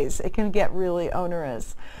days. It can get really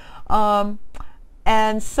onerous.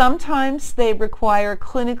 And sometimes they require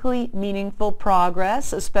clinically meaningful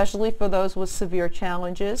progress, especially for those with severe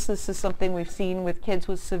challenges. This is something we've seen with kids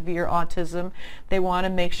with severe autism. They want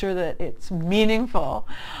to make sure that it's meaningful,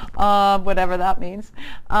 whatever that means.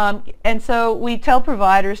 And so we tell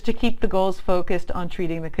providers to keep the goals focused on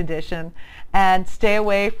treating the condition and stay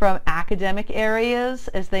away from academic areas,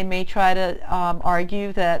 as they may try to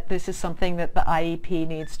argue that this is something that the IEP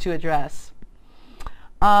needs to address.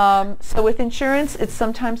 So with insurance, it's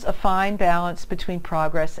sometimes a fine balance between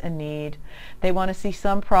progress and need. They want to see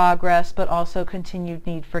some progress, but also continued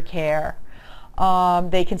need for care.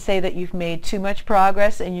 They can say that you've made too much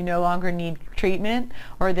progress and you no longer need treatment,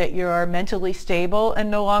 or that you're mentally stable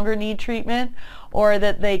and no longer need treatment, or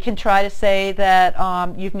that they can try to say that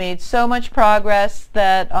you've made so much progress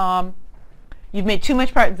that you've made too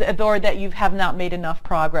much progress, or that you have not made enough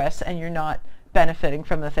progress and you're not benefiting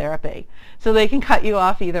from the therapy. So they can cut you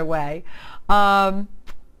off either way.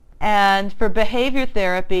 And for behavior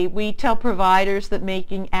therapy, we tell providers that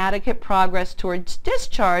making adequate progress towards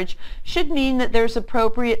discharge should mean that they're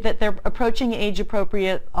approaching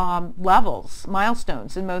age-appropriate levels,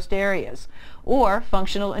 milestones in most areas, or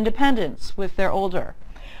functional independence if they're older.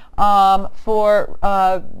 For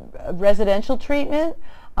residential treatment,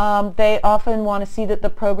 they often want to see that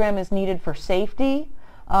the program is needed for safety,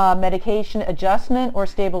 medication adjustment or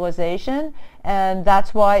stabilization, and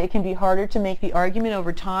that's why it can be harder to make the argument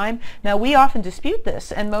over time. Now, we often dispute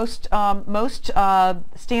this, and most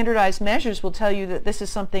standardized measures will tell you that this is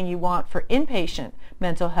something you want for inpatient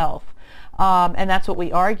mental health, and that's what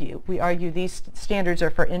we argue. We argue these standards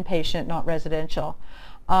are for inpatient, not residential,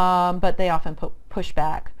 but they often push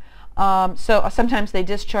back. So sometimes they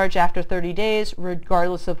discharge after 30 days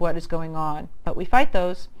regardless of what is going on, but we fight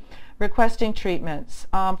those. Requesting treatments.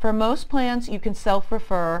 For most plans, you can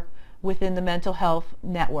self-refer within the mental health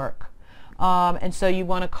network. And so you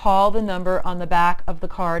want to call the number on the back of the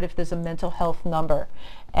card if there's a mental health number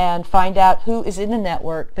and find out who is in the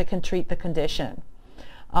network that can treat the condition.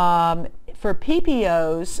 For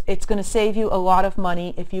PPOs, it's going to save you a lot of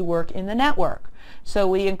money if you work in the network. So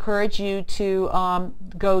we encourage you to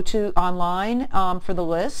go to online for the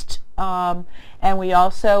list. And we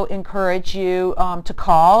also encourage you to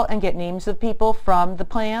call and get names of people from the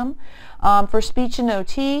plan. For speech and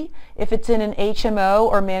OT, if it's in an HMO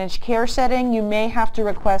or managed care setting, you may have to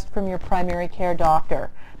request from your primary care doctor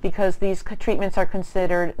because these treatments are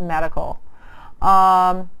considered medical.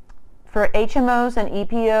 For HMOs and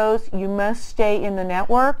EPOs, you must stay in the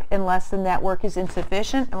network unless the network is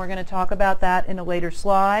insufficient, and we're going to talk about that in a later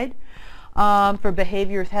slide. For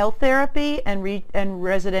behavioral health therapy and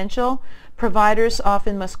residential, providers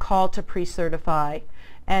often must call to pre-certify,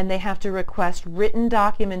 and they have to request written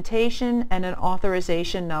documentation and an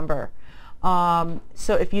authorization number.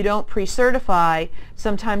 So if you don't pre-certify,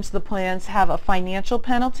 sometimes the plans have a financial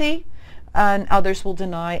penalty and others will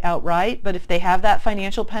deny outright, but if they have that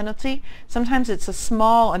financial penalty, sometimes it's a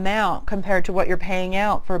small amount compared to what you're paying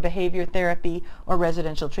out for behavior therapy or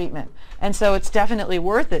residential treatment. And so it's definitely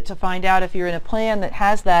worth it to find out if you're in a plan that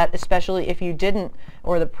has that, especially if you didn't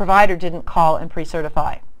or the provider didn't call and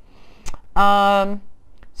pre-certify.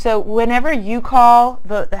 So whenever you call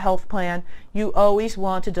the health plan, you always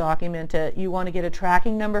want to document it. You want to get a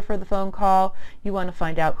tracking number for the phone call. You want to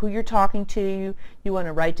find out who you're talking to. You want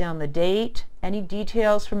to write down the date, any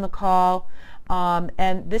details from the call.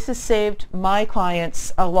 And this has saved my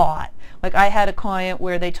clients a lot. Like I had a client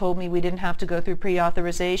where they told me we didn't have to go through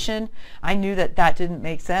pre-authorization. I knew that that didn't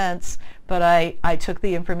make sense, but I took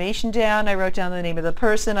the information down. I wrote down the name of the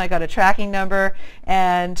person. I got a tracking number,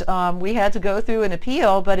 and we had to go through an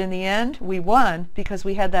appeal, but in the end we won because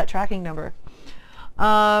we had that tracking number.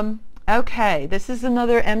 Okay, this is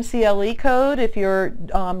another MCLE code if you're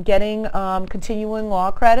getting continuing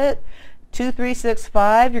law credit.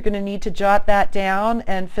 2365, you're going to need to jot that down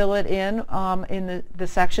and fill it in the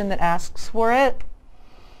section that asks for it.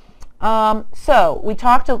 So we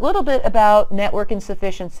talked a little bit about network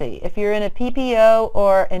insufficiency. If you're in a PPO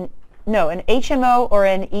or an HMO or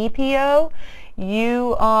an EPO,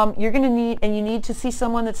 you're going to need, and you need to see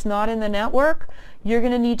someone that's not in the network, you're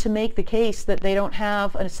going to need to make the case that they don't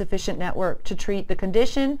have a sufficient network to treat the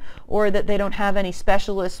condition, or that they don't have any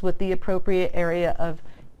specialists with the appropriate area of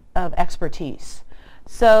expertise.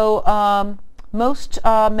 So most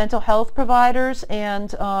mental health providers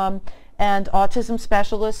and autism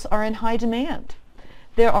specialists are in high demand.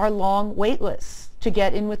 There are long wait lists to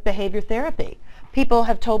get in with behavior therapy. People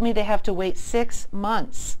have told me they have to wait 6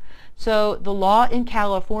 months. So the law in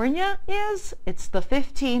California it's the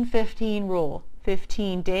 15-15 rule.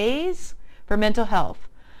 15 days for mental health.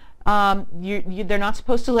 They're not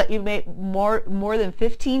supposed to let you make more than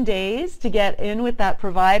 15 days to get in with that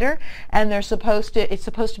provider, and it's supposed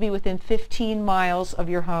to be within 15 miles of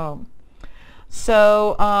your home.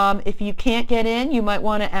 So if you can't get in, you might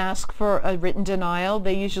want to ask for a written denial.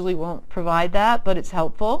 They usually won't provide that, but it's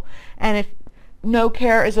helpful. And if no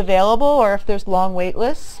care is available, or if there's long wait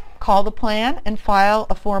lists, call the plan and file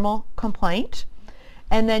a formal complaint.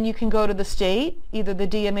 And then you can go to the state, either the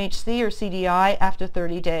DMHC or CDI, after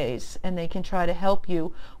 30 days, and they can try to help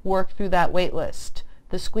you work through that wait list.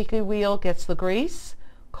 The squeaky wheel gets the grease.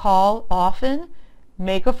 Call often,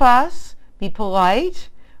 make a fuss, be polite,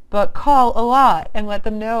 but call a lot and let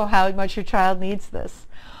them know how much your child needs this.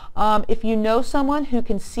 If you know someone who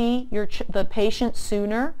can see the patient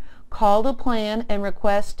sooner, call the plan and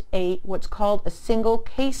request what's called a single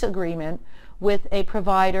case agreement with a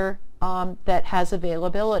provider that has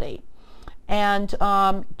availability. And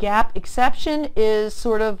gap exception is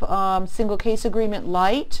sort of single case agreement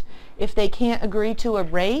light. If they can't agree to a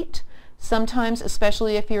rate, sometimes,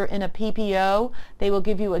 especially if you're in a PPO, they will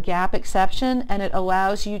give you a gap exception, and it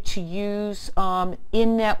allows you to use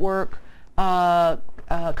in-network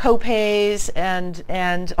co-pays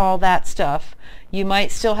and all that stuff. You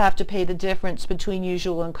might still have to pay the difference between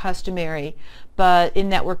usual and customary, but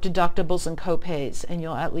in-network deductibles and co-pays, and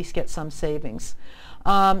you'll at least get some savings.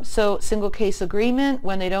 So single case agreement,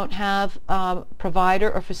 when they don't have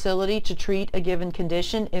provider or facility to treat a given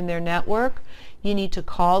condition in their network, you need to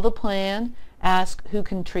call the plan, ask who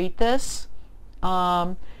can treat this,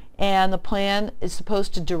 and the plan is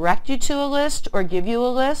supposed to direct you to a list or give you a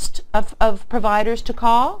list of providers to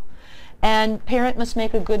call, and parent must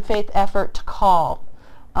make a good faith effort to call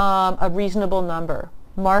a reasonable number.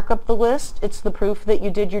 Mark up the list. It's the proof that you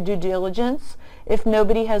did your due diligence. If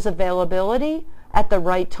nobody has availability at the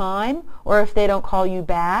right time, or if they don't call you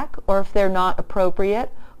back, or if they're not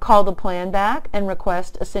appropriate, call the plan back and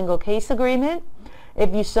request a single case agreement.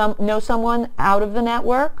 If you know someone out of the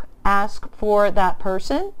network, ask for that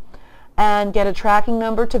person and get a tracking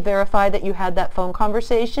number to verify that you had that phone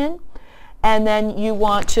conversation. And then you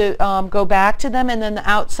want to go back to them, and then the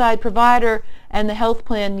outside provider and the health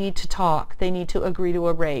plan need to talk. They need to agree to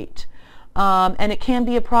a rate. And it can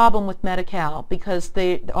be a problem with Medi-Cal because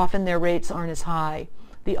often their rates aren't as high.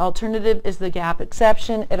 The alternative is the gap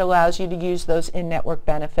exception. It allows you to use those in-network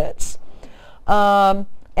benefits. And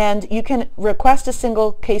you can request a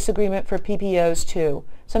single case agreement for PPOs too.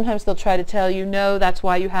 Sometimes they'll try to tell you, no, that's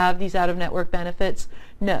why you have these out-of-network benefits.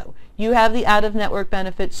 No, you have the out-of-network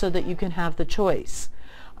benefits so that you can have the choice.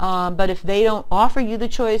 But if they don't offer you the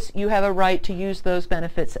choice, you have a right to use those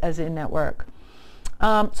benefits as in-network.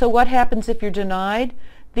 So what happens if you're denied?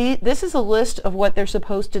 This is a list of what they're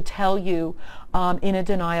supposed to tell you in a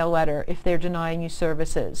denial letter if they're denying you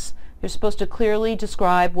services. They're supposed to clearly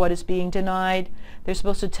describe what is being denied. They're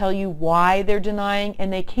supposed to tell you why they're denying,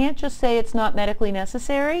 and they can't just say it's not medically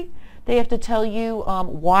necessary. They have to tell you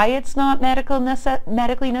why it's not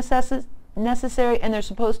medically necessary, and they're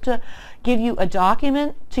supposed to give you a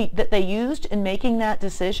document that they used in making that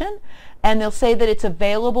decision, and they'll say that it's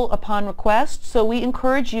available upon request. So we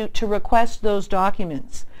encourage you to request those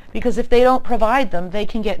documents, because if they don't provide them, they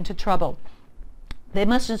can get into trouble. They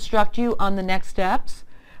must instruct you on the next steps.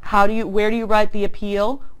 Where do you write the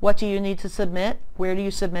appeal? What do you need to submit? Where do you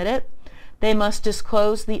submit it? They must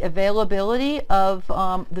disclose the availability of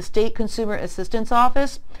the State Consumer Assistance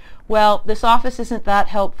Office. Well, this office isn't that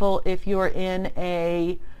helpful if you're in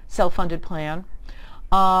a self-funded plan.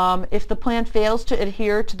 If the plan fails to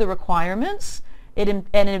adhere to the requirements and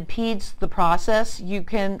it impedes the process, you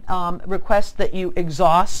can request that you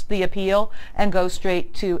exhaust the appeal and go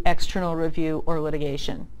straight to external review or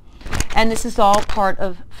litigation. And this is all part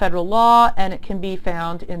of federal law, and it can be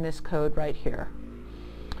found in this code right here.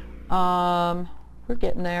 We're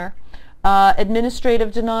getting there.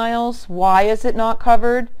 Administrative denials, why is it not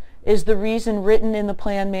covered? Is the reason written in the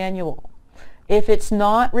plan manual. If it's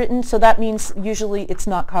not written, so that means usually it's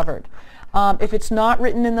not covered. If it's not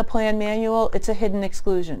written in the plan manual, it's a hidden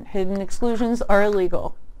exclusion. Hidden exclusions are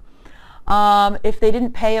illegal. If they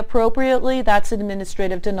didn't pay appropriately, that's an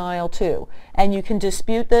administrative denial too. And you can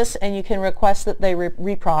dispute this, and you can request that they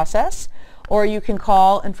reprocess, or you can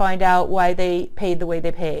call and find out why they paid the way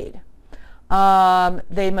they paid.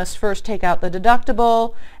 They must first take out the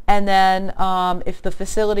deductible, and then if the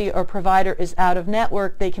facility or provider is out of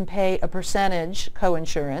network, they can pay a percentage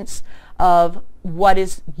coinsurance of what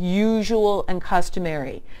is usual and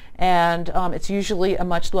customary. And it's usually a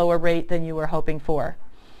much lower rate than you were hoping for.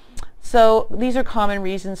 So these are common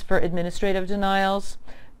reasons for administrative denials.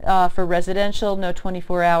 For residential, no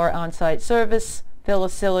 24-hour on-site service.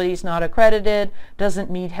 Facilities not accredited,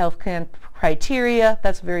 doesn't meet health plan criteria,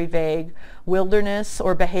 that's very vague. Wilderness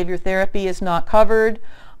or behavior therapy is not covered.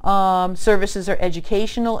 Services are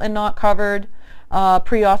educational and not covered.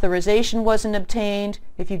 Pre-authorization wasn't obtained.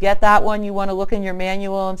 If you get that one, you want to look in your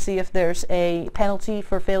manual and see if there's a penalty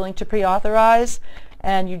for failing to pre-authorize,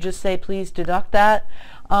 and you just say, please deduct that.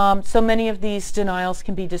 So many of these denials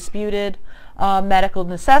can be disputed. Medical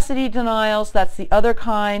necessity denials, that's the other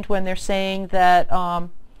kind, when they're saying that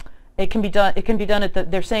it can be done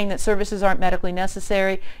at they're saying that services aren't medically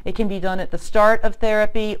necessary. It can be done at the start of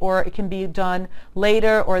therapy, or it can be done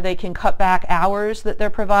later, or they can cut back hours that they're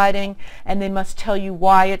providing, and they must tell you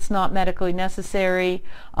why it's not medically necessary.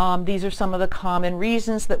 These are some of the common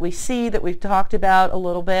reasons that we see, that we've talked about a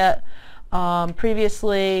little bit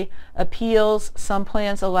previously. Appeals, some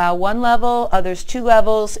plans allow 1 level, others 2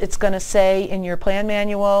 levels. It's going to say in your plan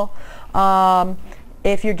manual.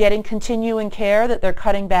 If you're getting continuing care, that they're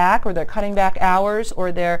cutting back, or they're cutting back hours,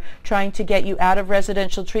 or they're trying to get you out of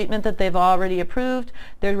residential treatment that they've already approved,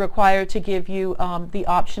 they're required to give you the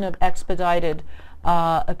option of expedited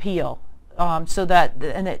appeal. So that,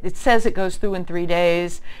 and it says it goes through in 3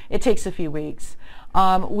 days. It takes a few weeks.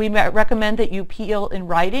 We recommend that you appeal in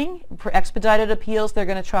writing. For expedited appeals, they're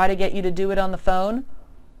going to try to get you to do it on the phone.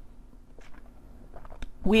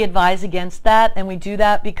 We advise against that, and we do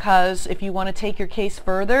that because if you want to take your case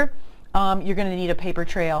further, you're going to need a paper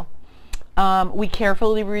trail. We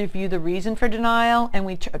carefully review the reason for denial, and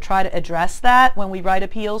we try to address that when we write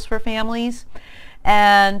appeals for families.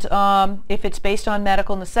 And if it's based on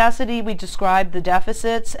medical necessity, we describe the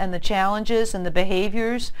deficits and the challenges and the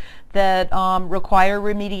behaviors that require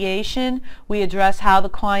remediation. We address how the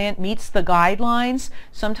client meets the guidelines.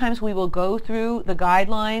 Sometimes we will go through the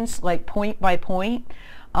guidelines like point by point.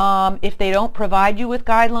 If they don't provide you with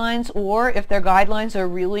guidelines, or if their guidelines are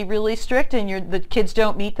really, really strict and the kids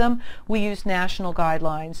don't meet them, we use national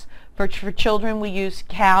guidelines. For children, we use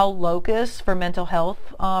Cal Locus for mental health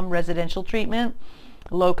residential treatment,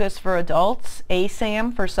 Locus for adults,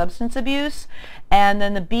 ASAM for substance abuse, and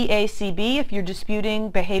then the BACB, if you're disputing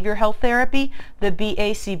behavior health therapy, the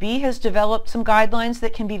BACB has developed some guidelines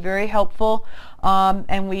that can be very helpful,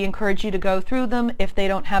 and we encourage you to go through them if they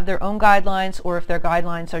don't have their own guidelines or if their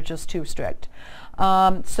guidelines are just too strict.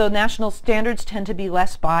 So national standards tend to be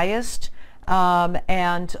less biased,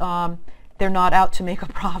 and they're not out to make a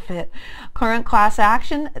profit. Current class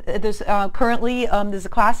action, there's currently there's a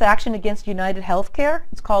class action against United Healthcare.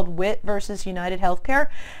 It's called Witt versus United Healthcare,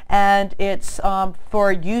 and it's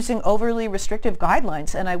for using overly restrictive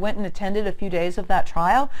guidelines. And I went and attended a few days of that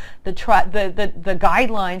trial. The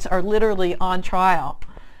guidelines are literally on trial.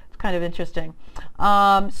 It's kind of interesting.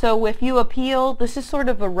 So if you appeal, this is sort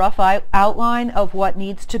of a rough outline of what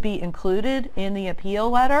needs to be included in the appeal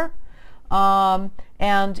letter.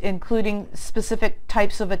 And including specific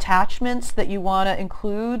types of attachments that you want to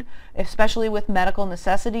include, especially with medical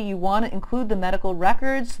necessity. You want to include the medical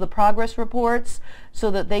records, the progress reports, so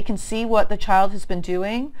that they can see what the child has been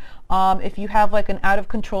doing. If you have like an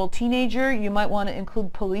out-of-control teenager, you might want to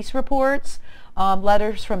include police reports,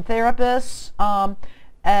 letters from therapists,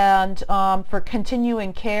 and for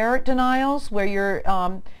continuing care denials, where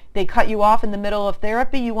they cut you off in the middle of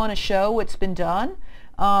therapy, you want to show what's been done.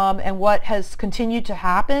 And what has continued to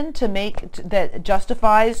happen to that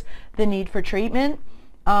justifies the need for treatment.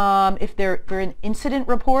 If they're in incident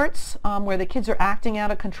reports where the kids are acting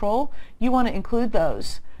out of control, you want to include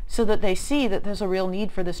those so that they see that there's a real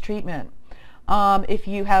need for this treatment. If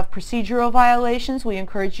you have procedural violations, we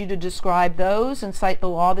encourage you to describe those and cite the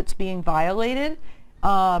law that's being violated.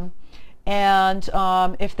 And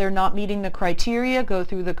if they're not meeting the criteria, go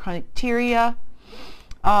through the criteria.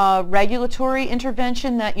 Regulatory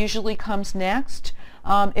intervention, that usually comes next.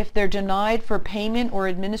 If they're denied for payment or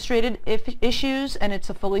administrative issues and it's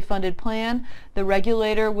a fully funded plan, the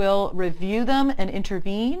regulator will review them and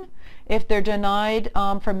intervene. If they're denied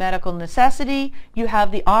for medical necessity, you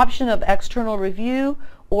have the option of external review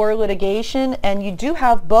or litigation, and you do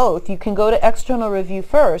have both. You can go to external review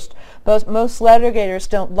first, but most litigators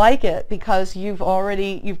don't like it because you've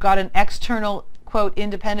got an external, quote,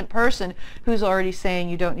 independent person who's already saying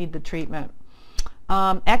you don't need the treatment.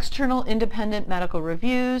 External independent medical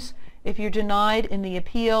reviews. If you're denied in the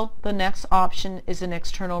appeal, the next option is an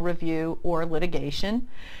external review or litigation.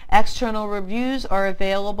 External reviews are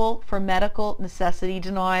available for medical necessity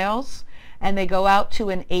denials, and they go out to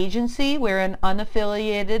an agency where an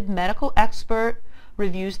unaffiliated medical expert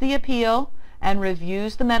reviews the appeal and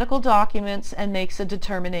reviews the medical documents and makes a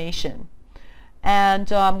determination. And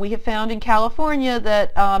we have found in California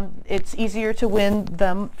that it's easier to win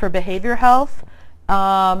them for behavior health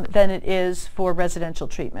than it is for residential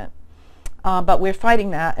treatment. But we're fighting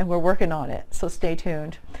that and we're working on it, so stay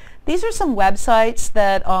tuned. These are some websites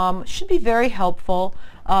that should be very helpful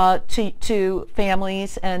to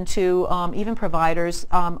families and to even providers.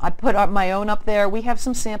 I put up my own up there. We have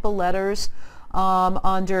some sample letters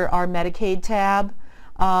under our Medicaid tab.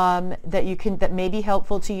 That may be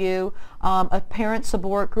helpful to you. A parent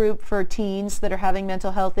support group for teens that are having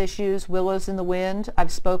mental health issues, Willows in the Wind.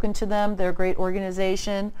 I've spoken to them. They're a great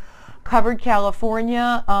organization. Covered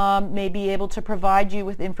California may be able to provide you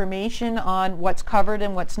with information on what's covered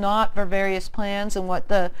and what's not for various plans and what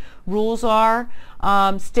the rules are.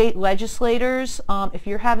 State legislators, if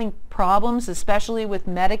you're having problems, especially with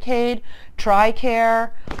Medicaid,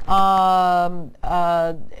 TRICARE,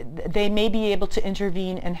 they may be able to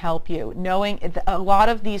intervene and help you. Knowing a lot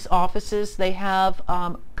of these offices, they have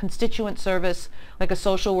constituent service, like a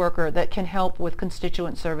social worker that can help with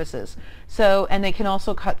constituent services. So, and they can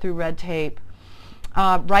also cut through red tape.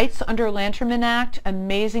 Rights under Lanterman Act,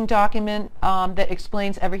 amazing document that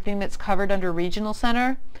explains everything that's covered under Regional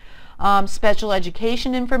Center. Special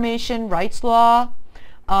education information, rights law,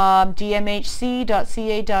 dmhc.ca.gov,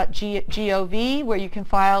 where you can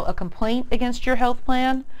file a complaint against your health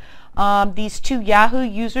plan. These 2 Yahoo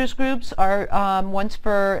users groups are one's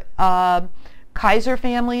for Kaiser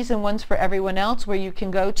families and one's for everyone else, where you can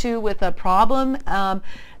go to with a problem,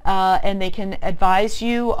 and they can advise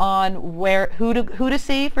you on who to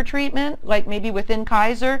see for treatment, like maybe within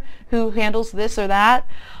Kaiser, who handles this or that.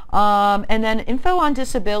 And then info on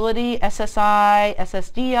disability, SSI,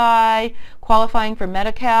 SSDI, qualifying for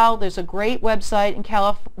Medi-Cal. There's a great website in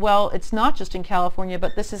well, it's not just in California,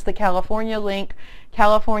 but this is the California link,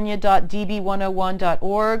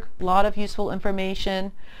 california.db101.org. A lot of useful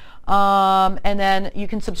information. And then you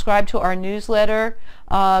can subscribe to our newsletter.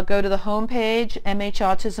 Go to the homepage,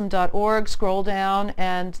 mhautism.org, scroll down,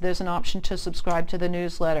 and there's an option to subscribe to the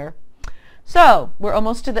newsletter. So, we're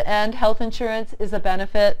almost to the end. Health insurance is a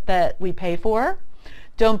benefit that we pay for.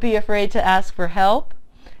 Don't be afraid to ask for help.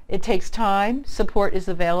 It takes time. Support is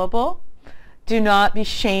available. Do not be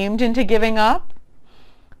shamed into giving up.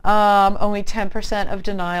 Only 10% of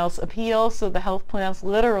denials appeal, so the health plans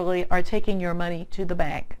literally are taking your money to the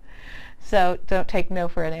bank. So don't take no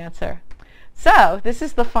for an answer. So this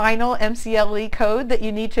is the final MCLE code that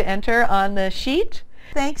you need to enter on the sheet.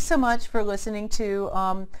 Thanks so much for listening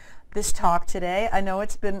to this talk today. I know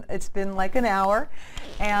it's been like an hour,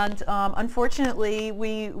 and unfortunately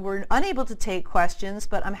we were unable to take questions,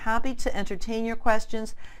 but I'm happy to entertain your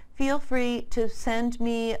questions. Feel free to send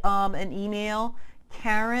me an email,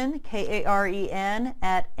 Karen, Karen,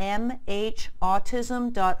 at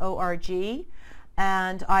mhautism.org,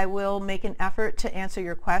 and I will make an effort to answer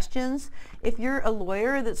your questions. If you're a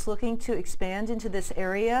lawyer that's looking to expand into this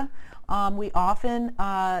area, we often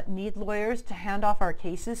need lawyers to hand off our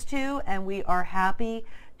cases to, and we are happy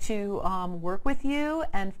to work with you,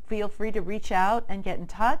 and feel free to reach out and get in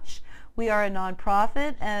touch. We are a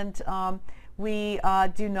nonprofit, and we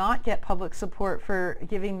do not get public support for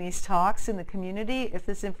giving these talks in the community. If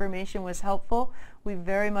this information was helpful, we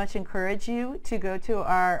very much encourage you to go to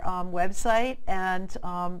our website, and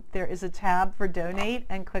there is a tab for donate,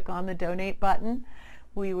 and click on the donate button.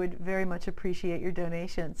 We would very much appreciate your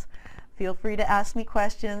donations. Feel free to ask me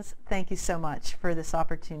questions. Thank you so much for this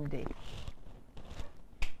opportunity.